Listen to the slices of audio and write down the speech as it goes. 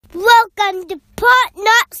Welcome to Pot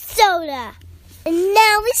Not Soda. And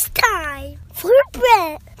now it's time for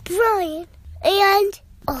Brett, Brian, and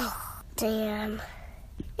Dan.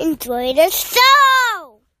 Enjoy the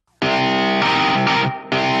show!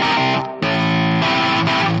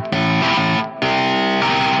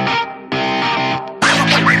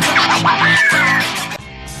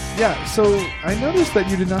 Yeah, so I noticed that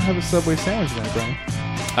you did not have a Subway sandwich tonight, Brian.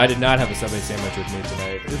 I did not have a Subway sandwich with me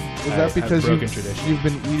tonight. Is that because tradition. you've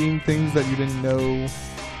been eating things that you didn't know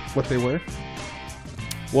what they were?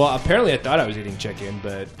 Well, apparently I thought I was eating chicken,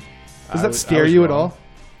 but... Does that scare you at all?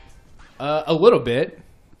 A little bit.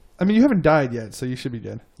 I mean, you haven't died yet, so you should be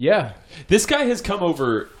good. Yeah. This guy has come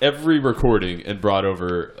over every recording and brought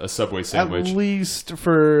over a Subway sandwich. At least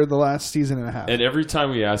for the last season and a half. And every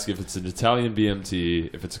time we ask if it's an Italian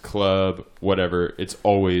BMT, if it's a club, whatever, it's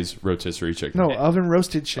always rotisserie chicken. No, oven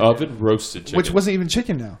roasted chicken. Oven roasted chicken. Which wasn't even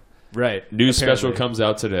chicken now. Right. New special comes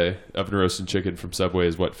out today. Oven roasted chicken from Subway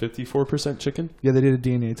is what, 54% chicken? Yeah, they did a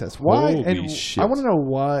DNA test. Why? Holy and shit. I want to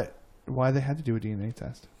know why they had to do a DNA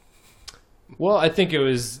test. Well, I think it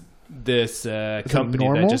was this company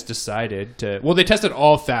normal? that just decided to... Well, they tested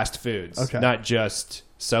all fast foods, Okay. not just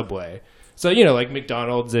Subway. So, you know, like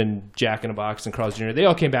McDonald's and Jack in the Box and Carl's Jr., they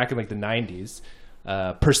all came back in like the 90s,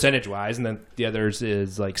 percentage-wise, and then the others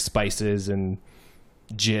is like spices and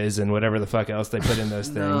jizz and whatever the fuck else they put in those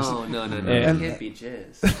things. No. And- It can't be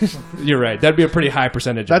jizz. You're right. That'd be a pretty high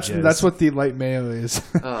percentage of jizz. That's what the light mayo is.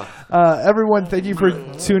 Oh. Everyone, thank you for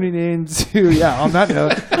tuning in to... Yeah, on that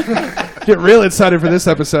note... Get real excited for this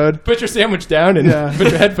episode. Put your sandwich down and put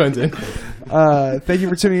your headphones in. Thank you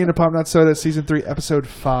for tuning in to Pop Not Soda Season 3, Episode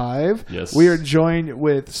 5. Yes. We are joined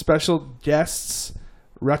with special guests,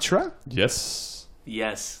 Retra,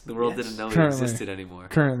 Yes, the world didn't know we Currently. existed anymore.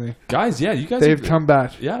 currently. Guys, yeah, you guys... They've come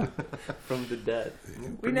back. Yeah. From the dead.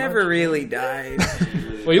 We never really died.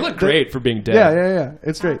 Well, you look great for being dead. Yeah.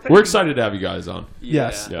 It's great. We're excited to have you guys on.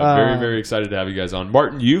 Yes. Yeah, very, very excited to have you guys on.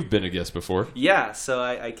 Martin, you've been a guest before. Yeah, so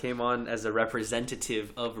I came on as a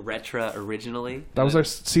representative of Retra originally. That was our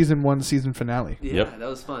Season 1 season finale. Yeah, Yep. that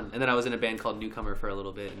was fun. And then I was in a band called Newcomer for a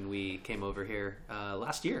little bit, and we came over here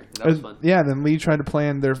last year. That was fun. Yeah, then Lee tried to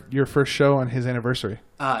plan your first show on his anniversary.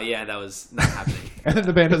 Yeah, that was not happening. And then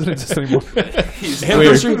the band doesn't exist anymore.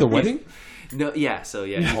 Anniversary of the wedding? No, yeah, so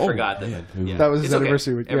you forgot that. Yeah. That was his It's okay.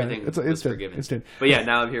 anniversary week. Yeah, Everything it's was dead. forgiven. It's dead. But yeah,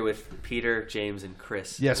 now I'm here with Peter, James, and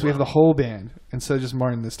Chris. Yes, we have the whole band instead of just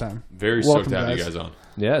Martin this time. Very Welcome, stoked to have you guys. guys on.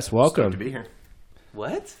 Yes, welcome. To be here.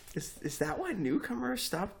 What? Is that why newcomers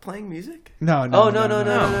stopped playing music? No. Oh, no.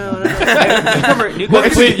 Newcomer.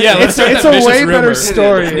 Let's start It's that a vicious way better rumor.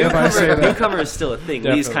 story if I say that. Newcomer is still a thing.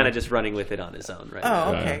 Lee's Definitely. kind of just running with it on his own right now.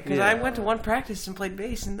 Oh, okay. Because Yeah. I went to one practice and played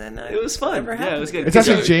bass, and then It was fun. Never Yeah, it was good. It's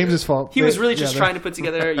actually James's fault. He was really just trying to put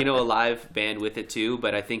together, a live band with it too.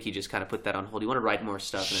 But I think he just kind of put that on hold. He wanted to write more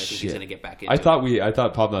stuff, and I think he's going to get back into it. I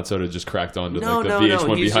thought Pop Not Soda just cracked on to No, like the no,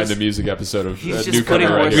 VH1 he's Behind just- the Music episode of he's just Newcomer putting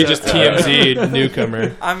more right We here. just TMZ'd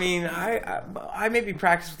Newcomer. I mean, I maybe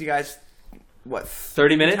practiced with you guys. What,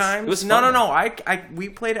 30 minutes? times? It was No. fun. We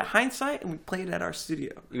played at Hindsight, and we played at our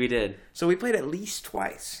studio. We did. So we played at least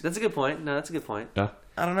twice. That's a good point. No, that's a good point. Yeah.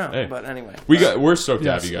 I don't know, Hey. but anyway. We're stoked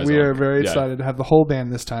to have Yes, you guys we on. are very Yeah. excited to have the whole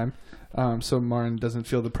band this time, so Martin doesn't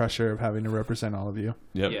feel the pressure of having to represent all of you.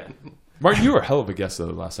 Yep. Yeah. Martin, you were a hell of a guest though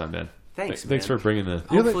last time, man. Thanks, Thanks man. for bringing the...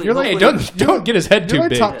 Hopefully- you're like- Hey, hopefully- don't get his head You're too like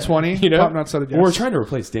big. top 20, You know? Pop Not Soda guests. Well, we're trying to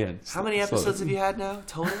replace Dan. How many episodes have you had now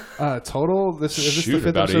total? Total? This is the Shoot, fifth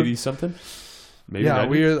about episode? 80 something. Maybe Yeah,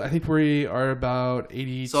 90? I think we are about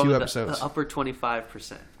 82 So I'm episodes. the upper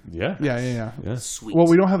 25%. Yeah. Yeah. Sweet. Well,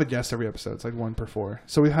 we don't have a guest every episode. It's like 1 per 4.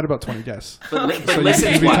 So we've had about 20 guests. But So you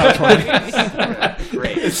listen, can be top 20.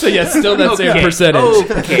 Great. So yeah, still that same Okay.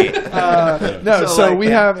 percentage. Okay. No, So, so like, we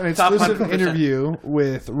have an top exclusive 100%. interview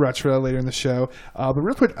with Retra later in the show. But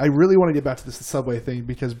real quick, I really want to get back to this Subway thing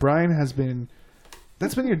because Brian has been...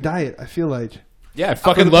 That's been your diet, I feel like. Yeah, I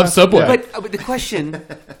fucking the love past- Subway. yeah. But the question,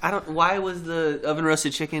 why was the oven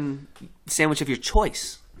roasted chicken sandwich of your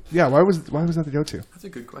choice? Yeah, why was that the go-to? That's a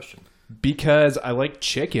good question. Because I like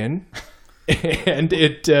chicken, and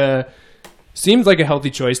it seems like a healthy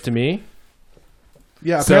choice to me.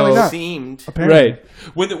 Yeah, So- apparently not. Seemed. Apparently.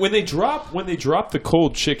 Right. When they drop the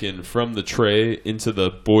cold chicken from the tray into the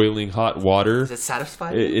boiling hot water, Does it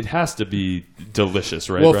satisfy you? it has to be delicious,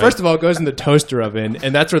 right? Well, Brian? first of all, it goes in the toaster oven,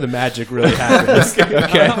 and that's where the magic really happens.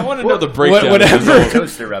 Okay. I want to know the breakdown. of Whatever, this.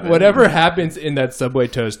 Toaster oven. whatever happens in that Subway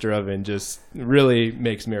toaster oven just really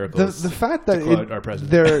makes miracles. The fact that quote our president.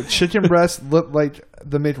 their chicken breasts look like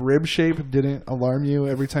the McRib shape didn't alarm you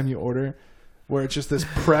every time you order, where it's just this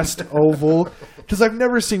pressed oval. Because I've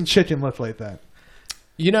never seen chicken look like that.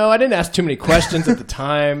 You know, I didn't ask too many questions at the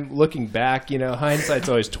time. Looking back, you know, hindsight's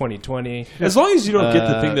always 20/20. As long as you don't get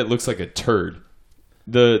the thing that looks like a turd.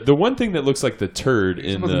 The one thing that looks like the turd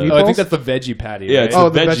in About the... the Oh, I think that's the veggie patty. Yeah, right? it's Oh,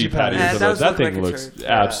 the the veggie veggie patty. patty. Yeah, That, that does look thing like a looks turd.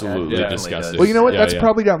 absolutely Yeah, it disgusting. Well, you know what? Yeah, That's yeah.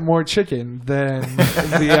 probably got more chicken than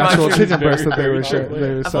the actual Mushrooms chicken very, breast that they very were true. showing. They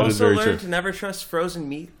were I've selling. also very learned true. to never trust frozen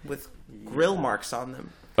meat with grill marks on them.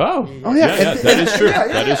 Oh, Oh yeah, and- that is true. Yeah,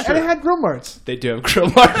 That is and it true. had grill marks. They do have grill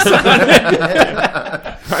marks on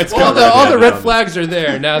it. It's all got the, all the red red on it. flags are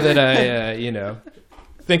there now that I, you know,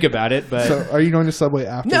 think about it. But So, are you going to Subway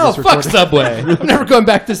after no, this fuck recording? Subway. I'm never going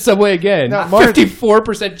back to Subway again. No, Mark-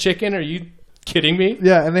 54% chicken? Are you kidding me?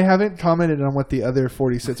 Yeah, and they haven't commented on what the other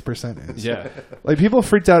 46% is. Yeah. Like, people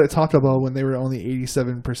freaked out at Taco Bell when they were only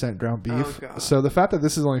 87% ground beef. Oh, God. So the fact that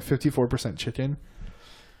this is only 54% chicken,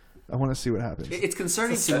 I want to see what happens. It's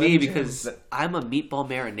concerning It's a to me seven because jams. I'm a meatball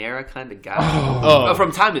marinara kind of guy. Oh.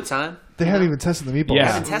 From time to time. They haven't even tested the meatballs.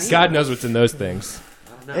 Yeah. haven't tested God it. knows what's in those things.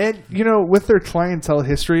 I don't know. And, you know, with their clientele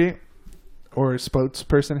history or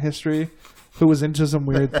spokesperson history, who was into some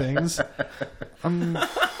weird things, I'm going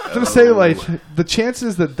to say, like, the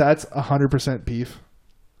chances that that's 100% beef.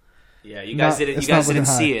 Yeah, you guys Not- didn't. it's You guys not didn't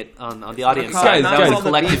looking see high. it on the audience Guys, side. not That was all a the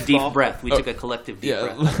collective beef deep ball. breath. We took a collective deep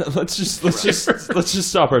Yeah, breath. let's just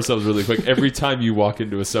stop ourselves really quick. Every time you walk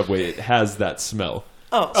into a Subway, it has that smell.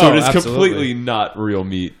 Oh, So it is absolutely. completely not real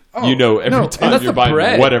meat. Oh, you know, every no, time that's you're the buying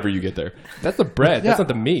bread. whatever you get there. That's the bread. That's Yeah. not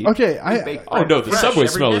the meat. Okay, Oh no, the Fresh Subway every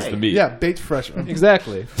smell is day. the meat. yeah, baked fresh.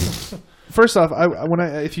 Exactly. First off,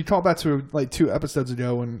 if you call back to like 2 episodes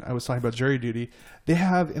ago when I was talking about jury duty, they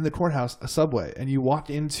have in the courthouse a Subway, and you walk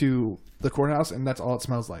into the courthouse, and that's all it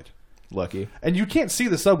smells like. Lucky. And you can't see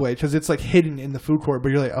the Subway because it's like hidden in the food court, but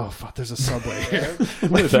you're like, oh fuck, there's a Subway here.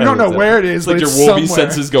 Like, That you don't know is- where it is, It's like but your it's Wolby somewhere.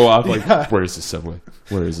 senses go off. Like, Yeah. where is the Subway?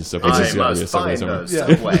 Where is the Subway? I There's gotta be a must Subway find somewhere.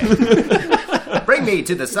 the Subway. Bring me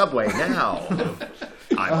to the Subway now.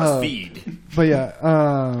 I must feed. But yeah,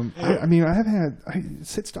 I mean, I have had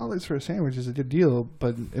 $6 for a sandwich is a good deal,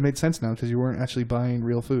 but it made sense now because you weren't actually buying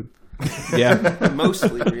real food. Yeah.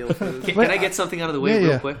 mostly real food. Can I get something out of the way Yeah, real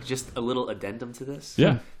yeah. quick? Just a little addendum to this.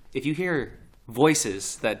 Yeah. If you hear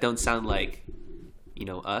voices that don't sound like, you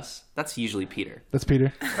know, us, that's usually Peter. That's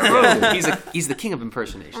Peter. He's the king of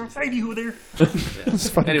impersonations. It's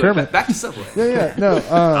fucking Anyway, Kermit. back to Subway. Yeah, yeah, no.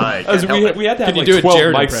 I As can't help it. we had to have Can you like do a 12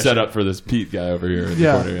 Jared mics impression? set up for this Pete guy over here in the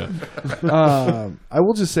Yeah. corner. Yeah. I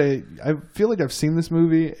will just say, I feel like I've seen this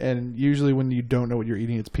movie, and usually when you don't know what you're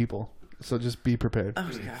eating, it's people. So just be prepared. Oh,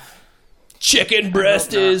 yeah. Chicken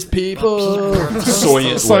breast is people.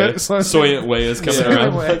 Soyant way. Soy- Soyant way is coming Yeah.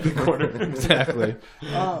 around Way. the corner. Exactly.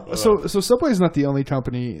 So Subway is not the only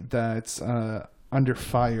company that's under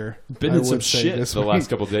fire. Been I in some would say, shit this the week. last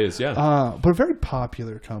couple of days. Yeah. But a very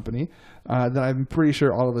popular company that I'm pretty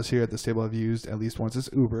sure all of us here at this table have used at least once is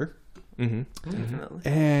Uber. Definitely.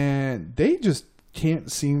 And they just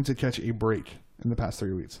can't seem to catch a break in the past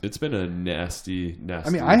 3 weeks. It's been a nasty. I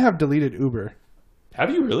mean, I have deleted Uber. Have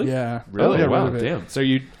you really? Yeah. Really? Yeah, Wow. rid of it. Damn. So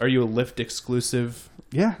are you a Lyft exclusive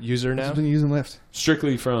Yeah. user I've now? just been using Lyft.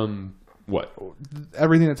 Strictly from what?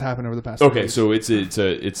 Everything that's happened over the past 3 Okay, weeks. so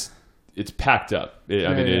it's packed up. I mean,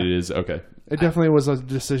 yeah. it is okay. It definitely was a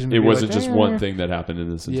decision. To It be wasn't like, just eh. one thing that happened in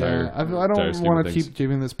this entire. Yeah, I entire don't scheme want of to things. keep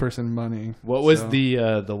giving this person money. What was So-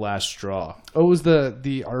 the last straw? Oh, it was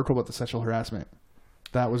the article about the sexual harassment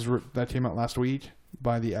that came out last week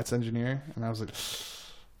by the Ets engineer, and I was like,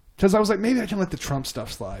 because I was like, maybe I can let the Trump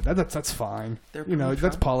stuff slide. That's fine. They're You know, pro-Trump?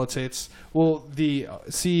 that's politics. Well, the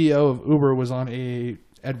CEO of Uber was on a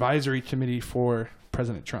advisory committee for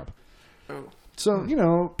President Trump. Oh. So, you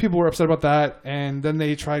know, people were upset about that, and then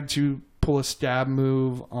they tried to pull a stab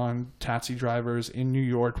move on taxi drivers in New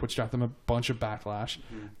York, which got them a bunch of backlash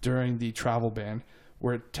during the travel ban,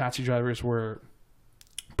 where taxi drivers were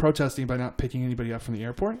protesting by not picking anybody up from the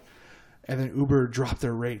airport. And then Uber dropped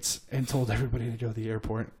their rates and told everybody to go to the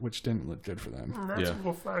airport, which didn't look good for them. Yeah.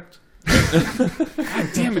 God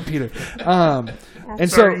damn it, Peter. And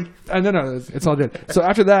so, no, it's all good. So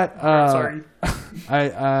after that,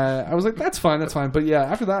 I was like, that's fine. But yeah,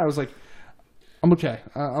 after that, I was like, I'm okay.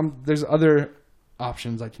 There's other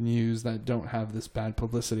options I can use that don't have this bad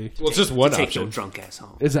publicity. Well, it's just one Take your option. drunk ass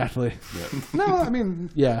home. Exactly. No, I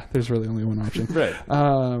mean, yeah, there's really only one option. Right.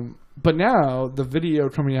 But now the video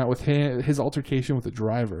coming out with his altercation with the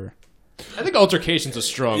driver. I think altercation's a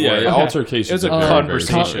strong Yeah, word. yeah, altercation. It was a is very, very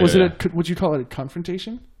conversation. strong, Was yeah. it would you call it a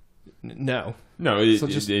confrontation? No. No, So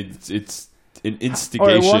just- it's an All instigation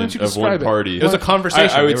right, why don't you of one describe it? party. It was a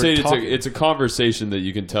conversation. I would They say were it's talking. it's a conversation that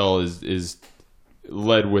you can tell is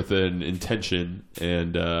led with an intention,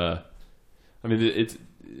 and I mean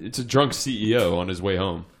it's a drunk CEO on his way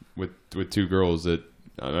home with two girls that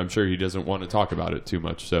I'm sure he doesn't want to talk about it too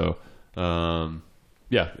much. So,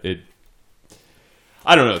 yeah,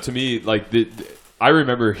 I don't know. To me, like I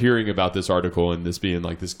remember hearing about this article and this being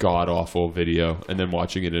like this god awful video, and then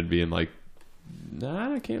watching it and being like,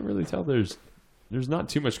 nah, I can't really tell. There's not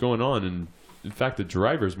too much going on, and in fact, the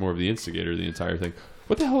driver's more of the instigator of the entire thing.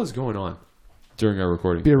 What the hell is going on during our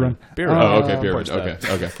recording? Beer run. Beer run. Oh, okay, beer run.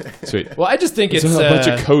 Okay, sweet. Well, I just think It's it's a bunch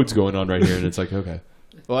of codes going on right here, and it's like, okay.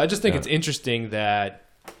 Well, I just think Yeah. it's interesting that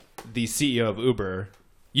the CEO of Uber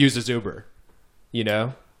uses Uber. You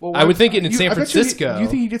know, Well, I would think it in you- San I bet you Francisco. you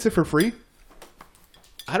think he gets it for free?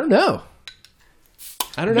 I don't know.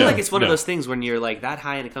 I don't I know. feel like it's one of No. those things when you're like that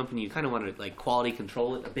high in a company, you kind of want to like quality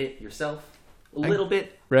control it a bit yourself, a little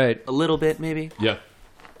bit, maybe. Yeah.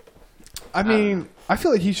 I mean, I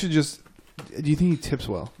feel like he should just. Do you think he tips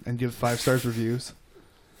well and gives 5 stars reviews?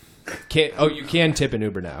 You can tip an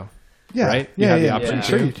Uber now. Yeah, Right? You Yeah, have the yeah. option I'm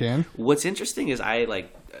sure to. you can. What's interesting is I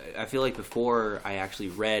feel like before I actually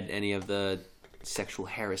read any of the sexual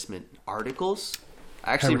harassment articles,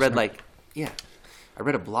 I actually read I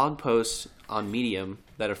read a blog post on Medium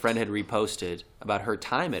that a friend had reposted about her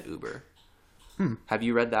time at Uber. Have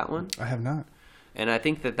you read that one? I have not. And I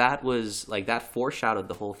think that was like that foreshadowed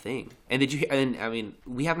the whole thing. And did you? And I mean,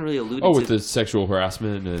 we haven't really alluded Oh, to with the sexual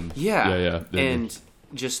harassment and yeah. and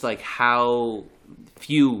just like how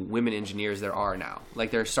few women engineers there are now. Like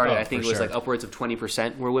there started, I think it was like upwards of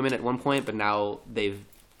 20% were women at one point, but now they've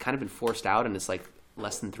kind of been forced out, and it's like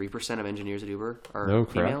less than 3% of engineers at Uber are No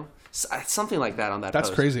crap. female. Something like that on that. That's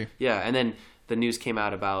post. crazy. Yeah, and then the news came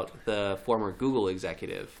out about the former Google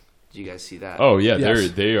executive. Did you guys see that? Oh yeah,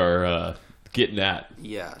 Yes. they are getting at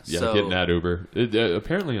getting at Uber.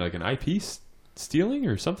 Apparently, like an IP stealing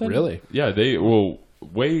or something. Really? Yeah, they will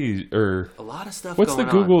a lot of stuff. What's going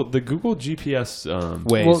the Google the Google GPS?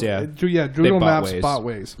 Waze, Well, yeah. Google bought Maps Waze. bought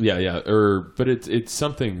Waze. Yeah, but it's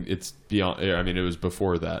something. It's beyond. I mean, it was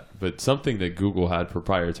before that, but something that Google had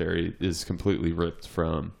proprietary is completely ripped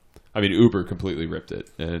from. I mean, Uber completely ripped it,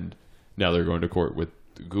 and now they're going to court with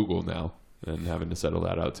Google now and having to settle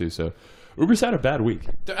that out too. So, Uber's had a bad week.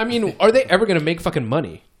 I mean, are they ever going to make fucking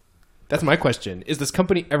money? That's my question. Is this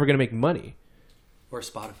company ever going to make money? Or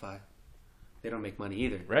Spotify. They don't make money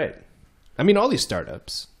either. Right. I mean, all these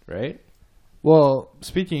startups, right? Well,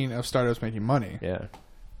 speaking of startups making money, Yeah.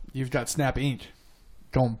 you've got Snap Inc.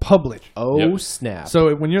 going public. Oh, Yep. snap.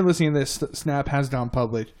 So when you're listening to this, Snap has gone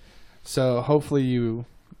public. So hopefully you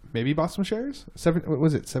maybe bought some shares. What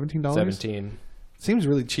was it? $17? 17. Seems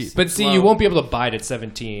really cheap. But see, you won't be able to buy it at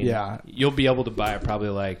 17. Yeah. You'll be able to buy it probably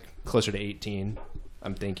like closer to 18,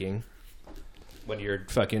 I'm thinking. When your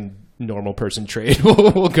fucking normal person trade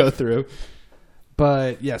will go through.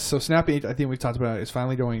 But yes, so Snap Inc. I think we've talked about it, is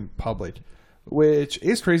finally going public, which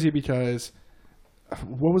is crazy because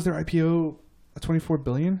what was their IPO? $24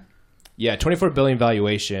 billion? Yeah, $24 billion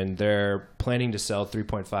valuation. They're planning to sell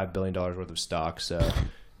 $3.5 billion worth of stock. So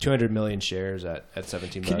 200 million shares at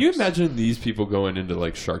 17 Can you imagine these people going into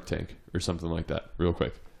like Shark Tank or something like that, real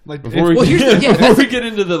quick? Like Before we, well, here's the- yeah, before we get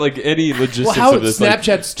into the like any logistics Well, how of this, like,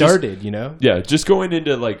 Snapchat started, you know? yeah, just going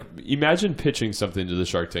into like imagine pitching something to the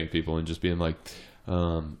Shark Tank people and just being like,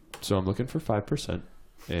 so I'm looking for 5%,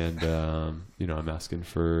 and I'm asking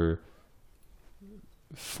for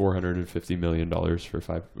 $450 million for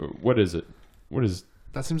 5. What is it? What is?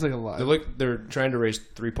 that seems like a lot. They're trying to raise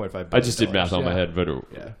 $3.5 billion. I just did math on my yeah. head, but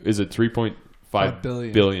Yeah. is it 3.5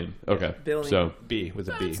 billion. billion? Okay, Billion. so B with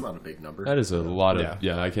a B. It's not a big number. that is a lot of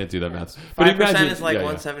Yeah. I can't do that math. 5% is like yeah, yeah.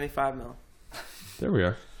 175 mil. There we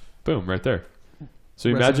are. Boom, right there. So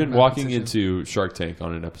Resident imagine walking mathematician. into Shark Tank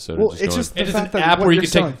on an episode. Well, and just it's going, just the It is fact an that app what where you you're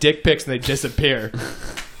can selling- take dick pics and they disappear.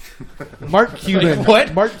 Mark Cuban. Like,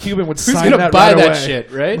 what? Mark Cuban would Who's sign going to that buy right that away.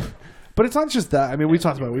 shit, right? But it's not just that. I mean, we've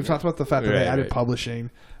talked about the fact that they Right, added right. publishing,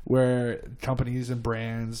 where companies and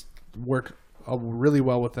brands work really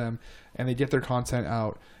well with them, and they get their content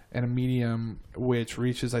out in a medium which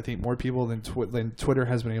reaches, I think, more people than Twitter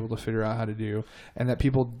has been able to figure out how to do, and that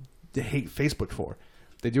people hate Facebook for.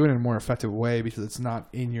 They do it in a more effective way because it's not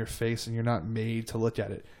in your face and you're not made to look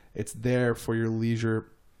at it. It's there for your leisure,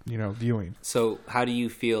 viewing. So, how do you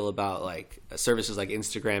feel about like services like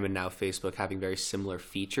Instagram and now Facebook having very similar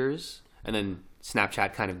features, and then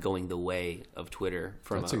Snapchat kind of going the way of Twitter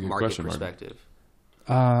from That's a a good market question, Martin. perspective?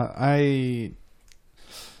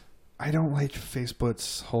 I don't like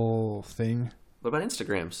Facebook's whole thing. What about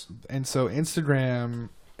Instagrams? And so Instagram,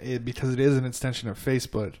 because it is an extension of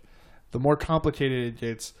Facebook, the more complicated it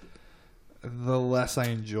gets, the less I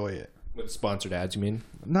enjoy it. With sponsored ads, you mean?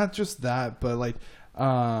 Not just that, but like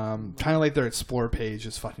Kind of like their Explore page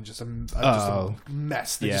is fucking just a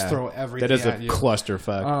mess. They just throw everything that is at a you.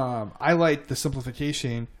 clusterfuck. I like the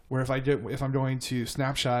simplification where if I'm going to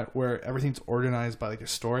Snapchat, where everything's organized by like a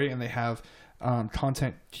story, and they have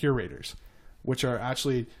content curators, which are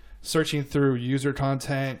actually searching through user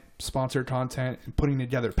content, sponsored content, and putting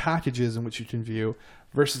together packages in which you can view.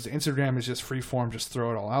 Versus Instagram is just free form, just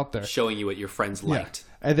throw it all out there, showing you what your friends liked.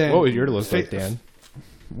 And then What would your look like, Dan?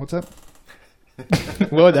 What's up?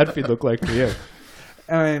 What would that feed look like for you?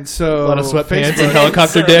 And so A lot of sweatpants Facebook- and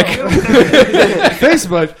helicopter dick.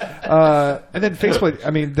 Facebook, and then Facebook. I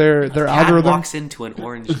mean, their Cat algorithm. walks into an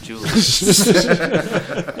orange Julie.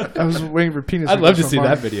 I was waiting for penis. I'd love to from see Mark.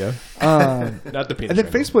 that video. Not the penis. And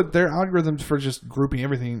then ring. Facebook, their algorithms for just grouping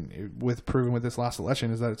everything with proven with this last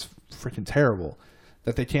election is that it's freaking terrible.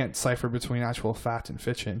 That they can't cipher between actual fact and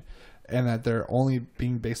fiction, and that they're only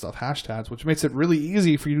being based off hashtags, which makes it really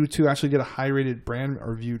easy for you to actually get a high-rated brand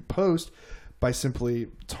or viewed post by simply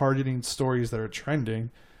targeting stories that are trending,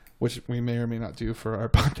 which we may or may not do for our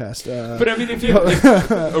podcast. But I mean, if you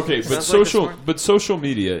okay, but social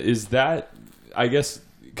media is that, I guess,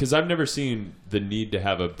 because I've never seen the need to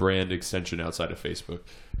have a brand extension outside of Facebook.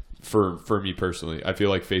 For me personally, I feel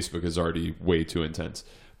like Facebook is already way too intense.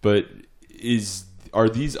 But are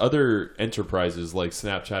these other enterprises like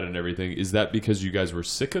Snapchat and everything? Is that because you guys were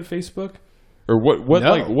sick of Facebook? Or what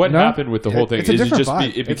No. happened with the whole thing? It's a Is it different just vibe.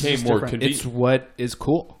 it It's became just more different. convenient? It's what is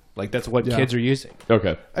cool. Like, that's what Yeah. kids are using.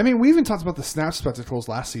 Okay. I mean, we even talked about the Snap Spectacles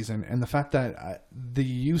last season, and the fact that the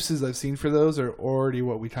uses I've seen for those are already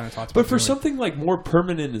what we kind of talked about. But for doing. something like more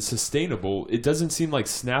permanent and sustainable, it doesn't seem like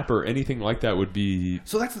Snap or anything like that would be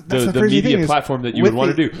So that's the crazy media thing is platform that you with would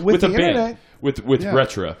want the- to do with with the a band, internet- with Yeah.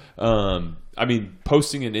 Retro. I mean,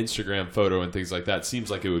 posting an Instagram photo and things like that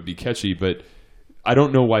seems like it would be catchy, but I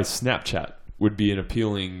don't know why Snapchat would be an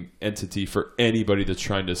appealing entity for anybody that's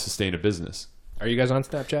trying to sustain a business. Are you guys on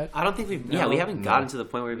Snapchat? I don't think we haven't gotten to the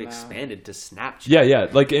point where we've expanded to Snapchat. Yeah,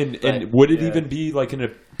 like and would it yeah. even be like an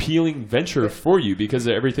appealing venture for you because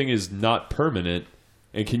everything is not permanent,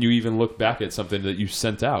 and can you even look back at something that you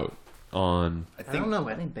sent out on? I don't know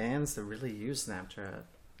any bands that really use Snapchat.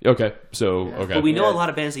 Okay, so Yeah. okay, But we know a lot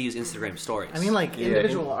of bands that use Instagram stories. I mean, like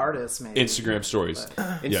individual artists, maybe. Instagram stories.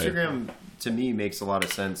 Instagram to me makes a lot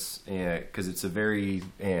of sense because it's a very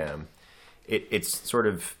it's sort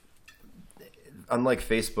of unlike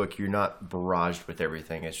Facebook. You're not barraged with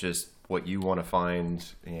everything. It's just what you want to find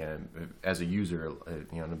as a user,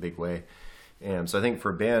 in a big way. And so I think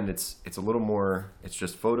for a band, it's a little more. It's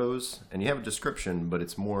just photos, and you have a description, but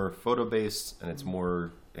it's more photo based and it's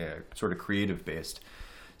more sort of creative based.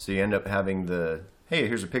 So you end up having hey,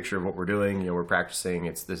 here's a picture of what we're doing. We're practicing.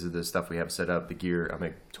 This is the stuff we have set up. The gear. I'm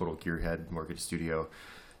a total gearhead. Work at a studio,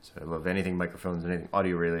 so I love anything microphones, anything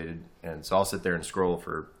audio related. And so I'll sit there and scroll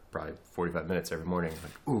for probably 45 minutes every morning.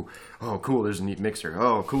 Like, ooh, oh, cool. There's a neat mixer.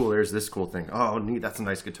 Oh, cool. There's this cool thing. Oh, neat. That's a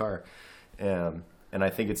nice guitar. And I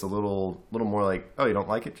think it's a little more like, oh, you don't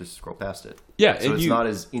like it? Just scroll past it. Yeah, so and it's you- not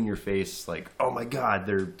as in your face. Like, oh my God,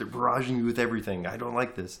 they're barraging you with everything. I don't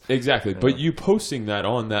like this. Exactly, but you posting that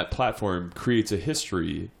on that platform creates a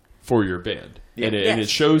history for your band, Yeah. and Yes. it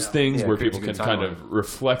shows things Yeah, where it creates people a can good kind timeline. of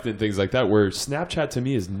reflect and things like that. Where Snapchat to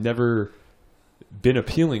me has never been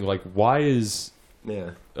appealing. Like, why is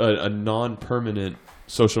Yeah. a non-permanent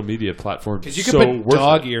social media platform Because you can so put worth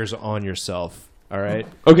dog it? ears on yourself. All right.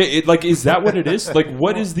 Okay, is that what it is? Like,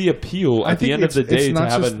 what is the appeal I at the think end of the it's day to not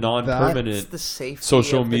have a just that. non-permanent It's the safety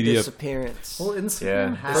social of the media? disappearance. Well, Instagram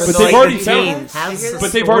Yeah. has. But they've already found. has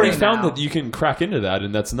But they've already story found now. that you can crack into that,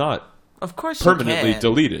 and that's not Of course, permanently you can.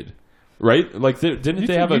 deleted, right? Like, didn't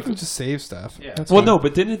they have you a? can just save stuff. Yeah. That's Well, fine. no,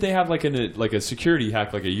 but didn't they have like a security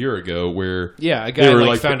hack like a year ago where Yeah, a they guy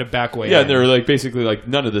were found a back way. yeah, in. and they were like basically like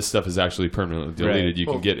none of this stuff is actually permanently deleted. Right. You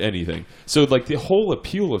can get anything. So like the whole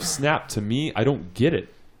appeal of Snap to me, I don't get it.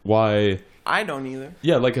 Why? I don't either.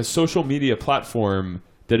 Yeah, like a social media platform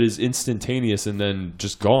that is instantaneous and then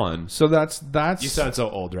just gone. So that's You sound so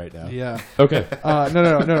old right now. yeah. Okay.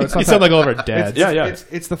 No. It's not You sound that. like all of our dads. Yeah, yeah.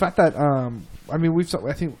 It's the fact that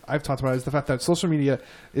I think I've talked about it, is the fact that social media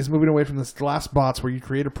is moving away from this glass bots where you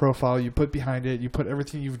create a profile, you put behind it, you put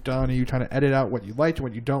everything you've done, and you try to edit out what you liked and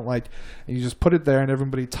what you don't like, and you just put it there, and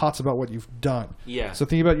everybody talks about what you've done. Yeah. So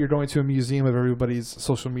think about you're going to a museum of everybody's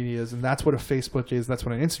social medias, and that's what a Facebook is. That's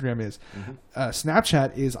what an Instagram is.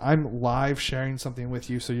 Snapchat is I'm live sharing something with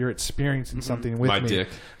you, so you're experiencing something with My me. dick.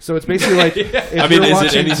 So it's basically like if I mean, you're is it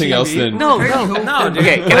watching anything else TV than No.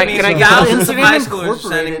 Okay, can I Got get some high schoolers incorporated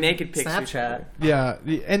sending naked pics to each Snapchat. other. Yeah,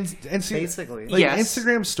 and see, Basically. like Yes.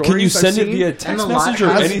 Instagram stories. Can you I've send it seen- via text And the message li-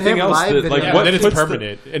 or has- anything they have else? live That, video. like, Yeah, what then it's puts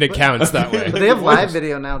permanent and it counts that way. But they have live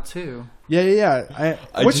video now too. Yeah.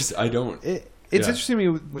 I don't. It's Yeah. interesting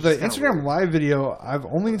to me. Which The is kinda Instagram weird. live video, I've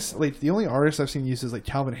only the only artist I've seen use is like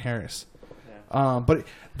Calvin Harris. But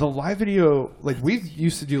the live video, like we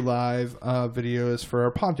used to do live videos for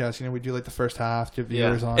our podcast. You know, we do like the first half, give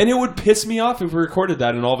viewers on. And it would piss me off if we recorded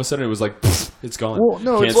that and all of a sudden it was like, pfft, it's gone. Well,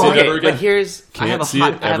 no, Can't it's see it Okay, ever again. but here's I Can't have a see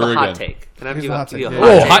hot it I have a ever hot again. take. Can I Here's give the a hot give you a take. hot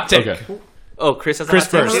Oh, take? hot take. Okay. Oh, Chris has a Chris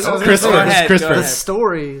hot take. first. Okay. Chris Go first. ahead, Chris go The first. ahead.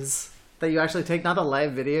 stories that you actually take, not the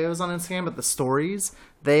live videos on Instagram, but the stories,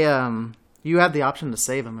 they you have the option to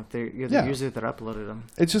save them if they're Yeah. usually if they're uploaded them.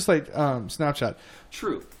 It's just like Snapchat.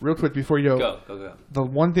 True. Real quick before you Go. the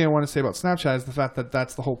one thing I want to say about Snapchat is the fact that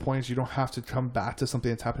that's the whole point is you don't have to come back to something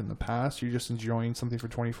that's happened in the past. You're just enjoying something for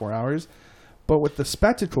 24 hours. But with the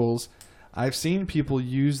spectacles, I've seen people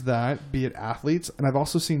use that, be it athletes, and I've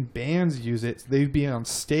also seen bands use it. They'd be on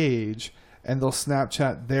stage and they'll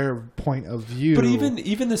Snapchat their point of view. But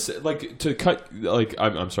even this, like, to cut, like,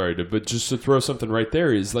 I'm sorry but just to throw something right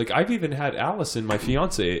there is like I've even had Allison, my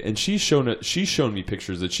fiance, and she's shown me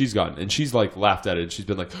pictures that she's gotten, and she's like laughed at it. And she's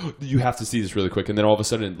been like, oh, "You have to see this really quick," and then all of a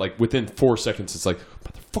sudden, like within 4 seconds, it's like,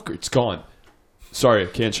 "Motherfucker, it's gone." Sorry, I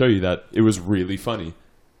can't show you that. It was really funny.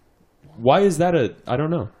 Why is that I don't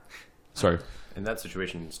know. Sorry. In that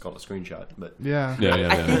situation, it's called a screenshot. But yeah.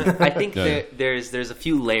 I think Yeah. there's a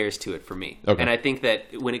few layers to it for me, Okay. and I think that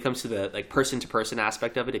when it comes to the like person to person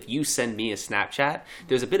aspect of it, if you send me a Snapchat,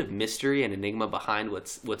 there's a bit of mystery and enigma behind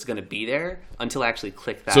what's going to be there until I actually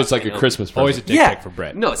click that. So it's like and a open Christmas present. Always a dick pic for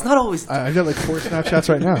Brett. No, it's not always. I got like 4 Snapchats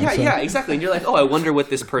right now. Yeah, so. yeah, exactly. And you're like, oh, I wonder what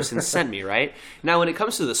this person sent me, right? Now, when it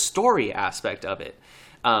comes to the story aspect of it,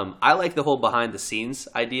 I like the whole behind the scenes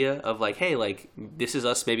idea of like, hey, like this is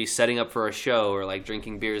us maybe setting up for a show or like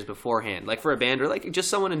drinking beers beforehand, like for a band or like just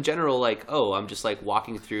someone in general, like, oh, I'm just like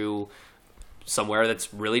walking through somewhere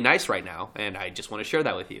that's really nice right now and I just want to share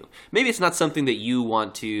that with you. Maybe it's not something that you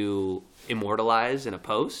want to immortalize in a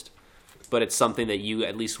post, but it's something that you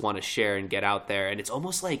at least want to share and get out there. And it's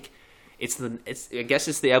almost like I guess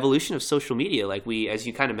it's the evolution of social media. Like we, as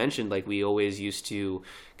you kind of mentioned, like we always used to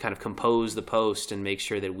kind of compose the post and make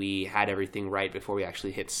sure that we had everything right before we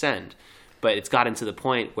actually hit send. But it's gotten to the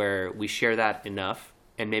point where we share that enough,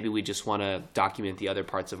 and maybe we just want to document the other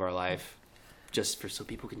parts of our life just so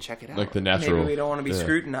people can check it out. Like the natural. Maybe we don't want to be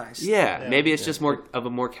scrutinized. Yeah, maybe it's just more of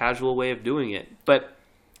a more casual way of doing it. But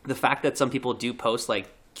the fact that some people do post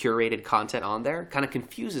like curated content on there kind of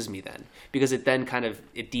confuses me then, because it then kind of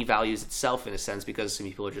it devalues itself in a sense because some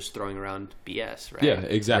people are just throwing around BS, right? Yeah,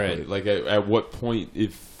 exactly. Right. Like at what point,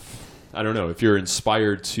 if I don't know, if you're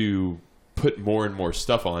inspired to put more and more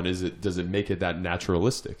stuff on, does it make it that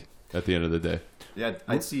naturalistic at the end of the day? yeah,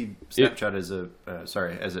 I'd see Snapchat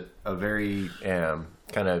as a very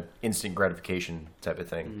kind of instant gratification type of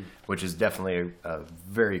thing, which is definitely a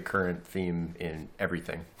very current theme in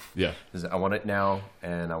everything. Yeah. Is I want it now,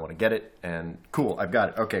 and I want to get it, and cool, I've got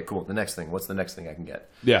it. Okay, cool. The next thing. What's the next thing I can get?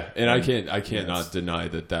 Yeah, and I can't not deny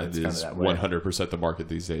that it's kinda is that way. 100% the market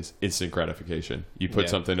these days. Instant gratification. You put Yeah.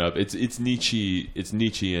 something up. It's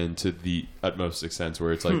Nietzschean to the utmost extent,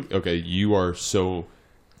 where it's like, okay, you are so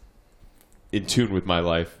in tune with my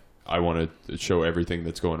life. I want to show everything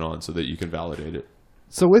that's going on so that you can validate it.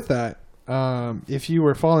 So with that, if you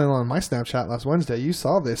were following along my Snapchat last Wednesday, you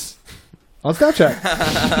saw this on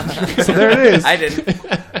Snapchat. So there it is. I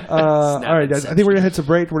didn't. All right, guys. I think we're going to hit some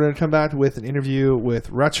break. We're going to come back with an interview with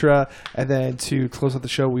Rutra. And then to close out the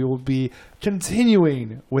show, we will be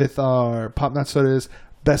continuing with our Pop Not Soda's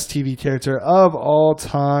Best TV Character of All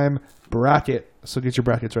Time bracket. So get your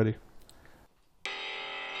brackets ready.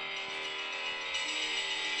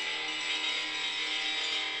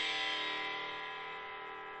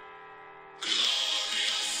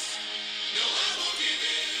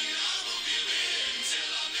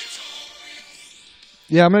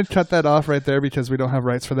 Yeah, I'm going to cut that off right there because we don't have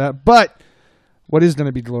rights for that. But what is going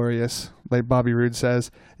to be glorious, like Bobby Roode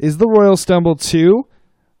says, is the Royal Stumble 2,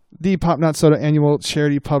 the Pop Not Soda annual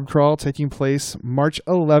charity pub crawl taking place March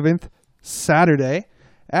 11th, Saturday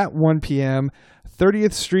at 1 p.m.,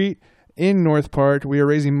 30th Street in North Park. We are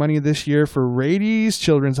raising money this year for Rady's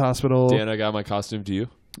Children's Hospital. Dan, I got my costume. Do you?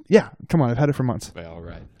 Yeah, come on. I've had it for months. All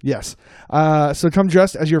right. Yes. So come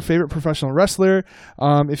dressed as your favorite professional wrestler.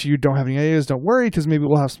 If you don't have any ideas, don't worry, because maybe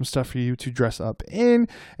we'll have some stuff for you to dress up in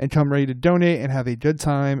and come ready to donate and have a good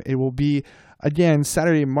time. It will be, again,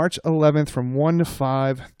 Saturday, March 11th from 1 to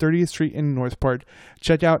 5, 30th Street in North Park.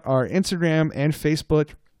 Check out our Instagram and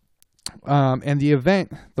Facebook and the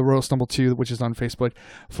event, the Royal Stumble 2, which is on Facebook,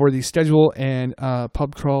 for the schedule and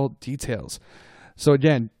pub crawl details. So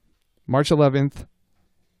again, March 11th,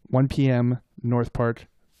 1 p.m., North Park,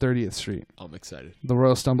 30th Street. I'm excited. The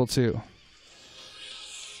Royal Stumble 2.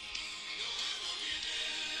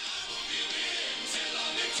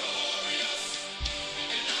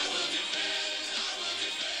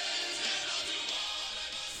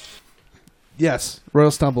 Yes,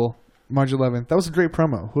 Royal Stumble, March 11th. That was a great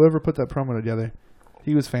promo. Whoever put that promo together,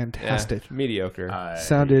 he was fantastic. Mediocre.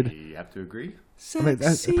 Sounded. I have to agree. I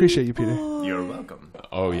appreciate you, Peter. You're welcome.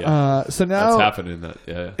 Oh yeah. So now that's happening. That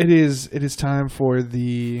yeah. it is time for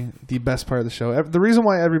the best part of the show. The reason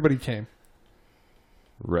why everybody came.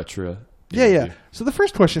 Retro. Yeah. So the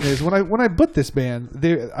first question is when I booked this band,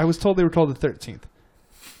 I was told they were called the 13th,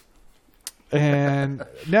 and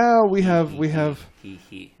now we have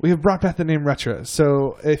brought back the name Retro.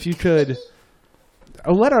 So if you could,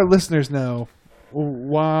 let our listeners know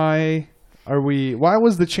why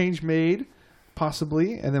was the change made,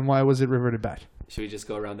 possibly, and then why was it reverted back? Should we just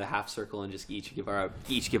go around the half circle and just each give our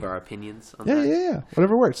opinions on that? Yeah.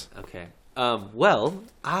 Whatever works. Okay. Well,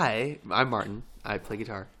 I'm Martin. I play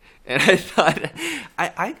guitar, and I thought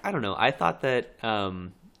I don't know. I thought that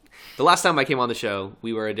the last time I came on the show,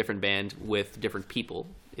 we were a different band with different people,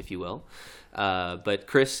 if you will. But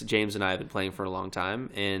Chris, James, and I have been playing for a long time,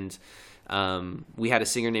 and we had a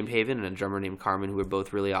singer named Haven and a drummer named Carmen who were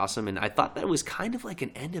both really awesome. And I thought that was kind of like an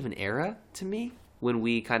end of an era to me when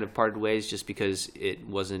we kind of parted ways, just because it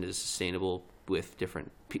wasn't as sustainable with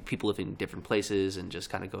different people living in different places and just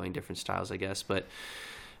kind of going different styles, I guess. But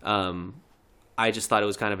I just thought it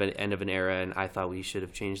was kind of an end of an era, and I thought we should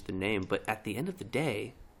have changed the name. But at the end of the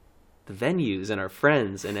day, the venues and our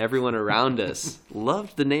friends and everyone around us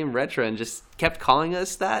loved the name Retro and just kept calling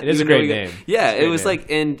us that. It is a great name. Yeah, it was like,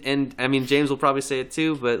 and I mean, James will probably say it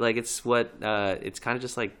too, but like it's what it's kind of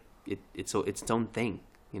just like it's its own thing,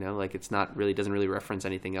 you know. Like it's not really, doesn't really reference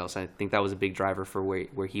anything else. I think that was a big driver for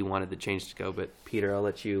where he wanted the change to go. But Peter, I'll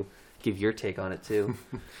let you give your take on it too.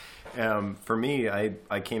 For me,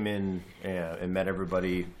 I came in and met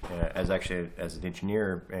everybody as an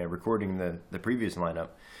engineer recording the previous lineup,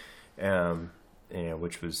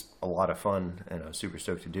 which was a lot of fun and I was super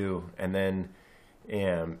stoked to do. And then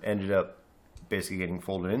ended up basically getting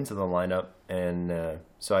folded into the lineup, and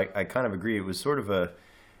so I kind of agree. It was sort of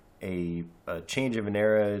a change of an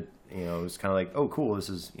era. You know, it was kind of like, oh, cool, this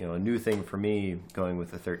is a new thing for me going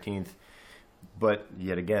with the 13th. But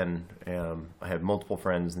yet again, I had multiple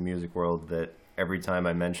friends in the music world that every time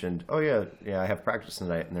I mentioned, oh yeah, I have practice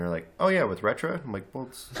tonight, and they're like, oh yeah, with Retro? I'm like, well,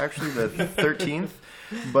 it's actually the 13th,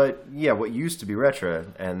 but yeah, what used to be Retro.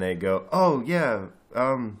 And they go, oh yeah,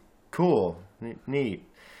 cool, neat.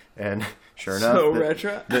 And sure enough,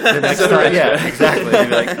 Retro? the next time, yeah, exactly. They'd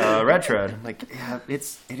be like, Retro. I'm like, yeah,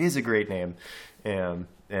 it is a great name. And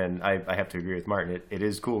I have to agree with Martin. It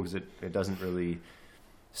is cool because it doesn't really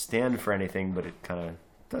stand for anything, but it kind of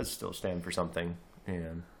does still stand for something,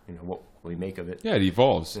 and what we make of it. Yeah, it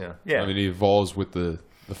evolves. Yeah. I mean, it evolves with the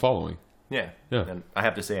following. Yeah. And I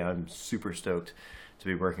have to say, I'm super stoked to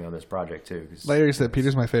be working on this project too. Later said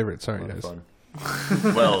Peter's my favorite. Sorry, guys. Fun.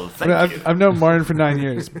 Well, thank you. I've known Martin for 9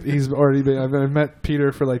 years. He's already been. I've met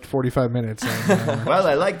Peter for like 45 minutes. And, well,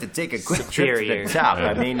 I like to take a quick trip to the top.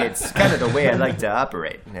 I mean, it's kind of the way I like to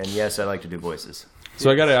operate. And yes, I like to do voices. So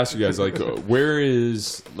I got to ask you guys, like, where are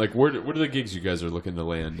the gigs you guys are looking to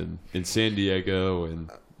land in San Diego and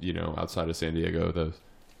outside of San Diego? Those.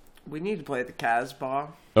 We need to play at the Casbah.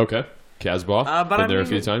 Okay, Casbah. But Been there a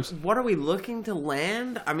few times. What are we looking to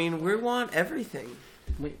land? I mean, we want everything.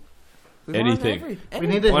 We anything. Want everything. We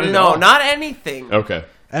need to no, not anything. Okay.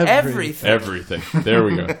 Everything. Everything. There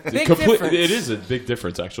we go. Difference. It is a big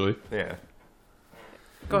difference, actually. Yeah.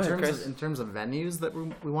 Go ahead, Chris. In terms of venues that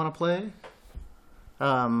we want to play,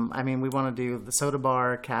 I mean, we want to do the Soda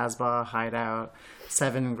Bar, Casbah, Hideout,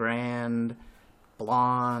 7 Grand,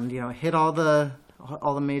 Blonde. Hit all the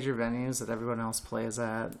major venues that everyone else plays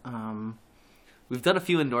at. We've done a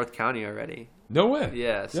few in North County already. No way.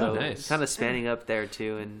 Yeah, so nice. kind of spanning up there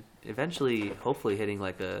too, and eventually, hopefully, hitting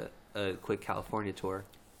like a quick California tour.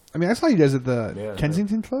 I mean, I saw you guys at the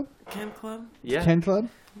Kensington Club. Camp Club? Yeah. Ken Club.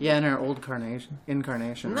 Yeah, in our old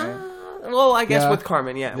incarnation, right? Well, I guess Yeah. with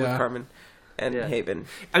Carmen, with Yeah. Carmen and Yeah. Haven.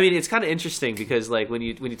 I mean, it's kind of interesting because like when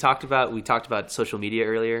we talked about social media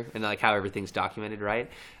earlier and like how everything's documented, right?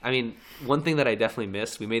 I mean, one thing that I definitely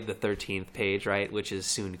missed, we made the 13th page, right, which is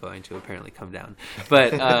soon going to apparently come down.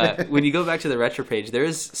 But when you go back to the Retro page, there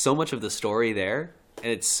is so much of the story there,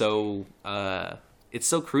 and it's so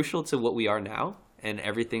crucial to what we are now, and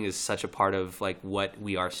everything is such a part of like what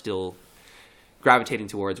we are still gravitating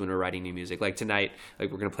towards when we're writing new music. Like tonight,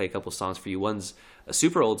 like we're gonna play a couple songs for you. One's a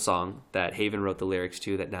super old song that Haven wrote the lyrics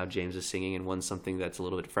to that now James is singing, and one's something that's a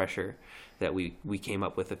little bit fresher that we came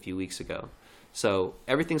up with a few weeks ago. So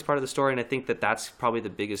everything's part of the story, and I think that's probably the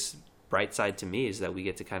biggest bright side to me is that we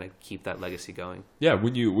get to kind of keep that legacy going. Yeah,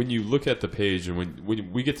 when you look at the page and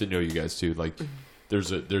when we get to know you guys too, like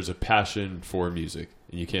there's a passion for music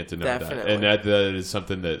And you can't deny that. Definitely. And that is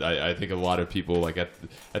something that I think a lot of people, like, at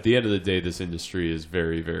the end of the day, this industry is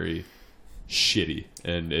very, very shitty.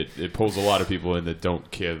 And it pulls a lot of people in that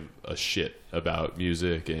don't give a shit about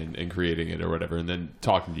music and creating it or whatever. And then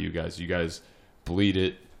talking to you guys bleed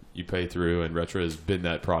it, you pay through, and Retro has been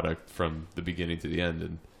that product from the beginning to the end.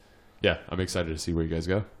 And yeah, I'm excited to see where you guys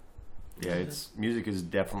go. Yeah, music is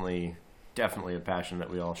definitely a passion that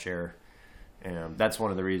we all share, and that's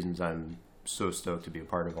one of the reasons I'm so stoked to be a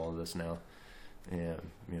part of all of this now. And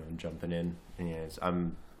jumping in,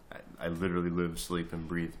 and I literally live, sleep, and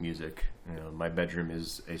breathe music. My bedroom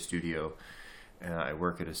is a studio. I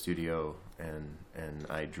work at a studio, and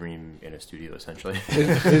I dream in a studio essentially.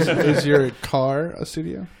 Is your car a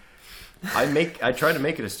studio? I try to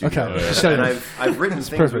make it a studio, Okay. and I've written things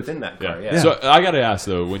perfect. within that car. Yeah. Yeah. So I got to ask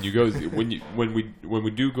though, when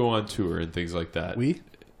we do go on tour and things like that,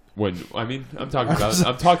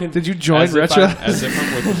 I'm talking. Did you join as if Retro? as if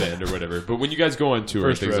I'm with the band or whatever. But when you guys go on tour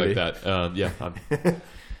First and things roadie. like that,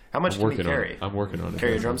 How much can we working carry? on it. I'm working on it.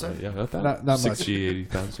 Carry a drum set? Yeah, Not much. 60, 80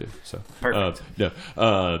 pounds. Yeah, so Perfect. no.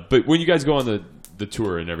 But when you guys go on the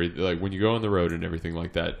tour and everything, like when you go on the road and everything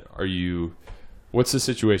like that, what's the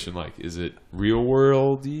situation like? Is it real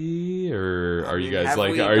worldy, or are you guys have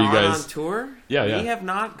like? we Are you gone guys on tour? Yeah. We have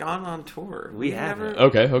not gone on tour. We haven't.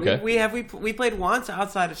 Okay. We played once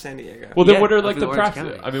outside of San Diego. Well, then Yeah, what are up like in the Orange practice?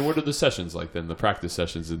 County. I mean, what are the sessions like then? The practice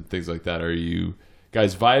sessions and things like that. Are you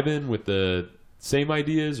guys vibing with the same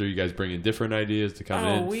ideas, or are you guys bringing different ideas to come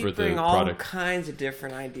in we for bring the all product? kinds of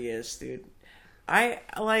different ideas, dude. I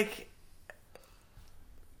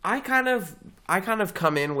kind of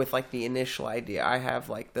come in with like the initial idea. I have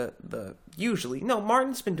like the usually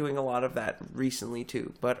Martin's been doing a lot of that recently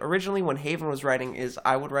too. But originally when Haven was writing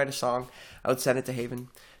I would write a song, I would send it to Haven,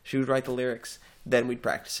 she would write the lyrics, then we'd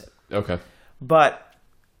practice it. Okay. But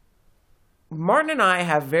Martin and I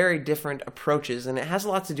have very different approaches, and it has a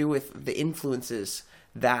lot to do with the influences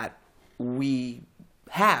that we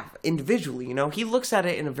have individually. He looks at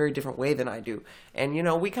it in a very different way than I do. And,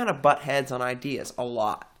 we kind of butt heads on ideas a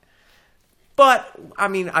lot. But I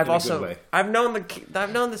mean, I've known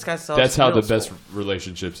this guy since I was That's how middle the best school.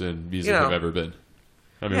 relationships in music have ever been.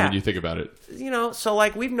 I mean, when you think about it. So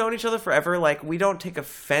like we've known each other forever. Like we don't take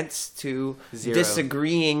offense to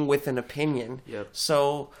disagreeing with an opinion. Yep.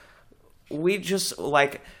 So we just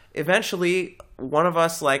like eventually one of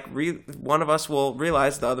us will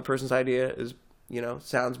realize the other person's idea is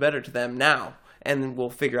sounds better to them now, and then we'll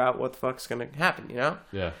figure out what the fuck's gonna happen. Yeah.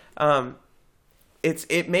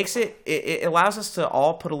 It allows us to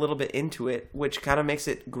all put a little bit into it, which kind of makes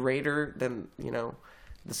it greater than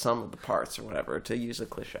the sum of the parts or whatever, to use a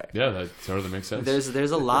cliche. Yeah, that totally makes sense.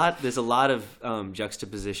 There's a lot of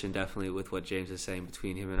juxtaposition definitely with what James is saying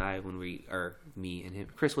between him and I me and him.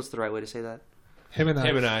 Chris, what's the right way to say that? Him and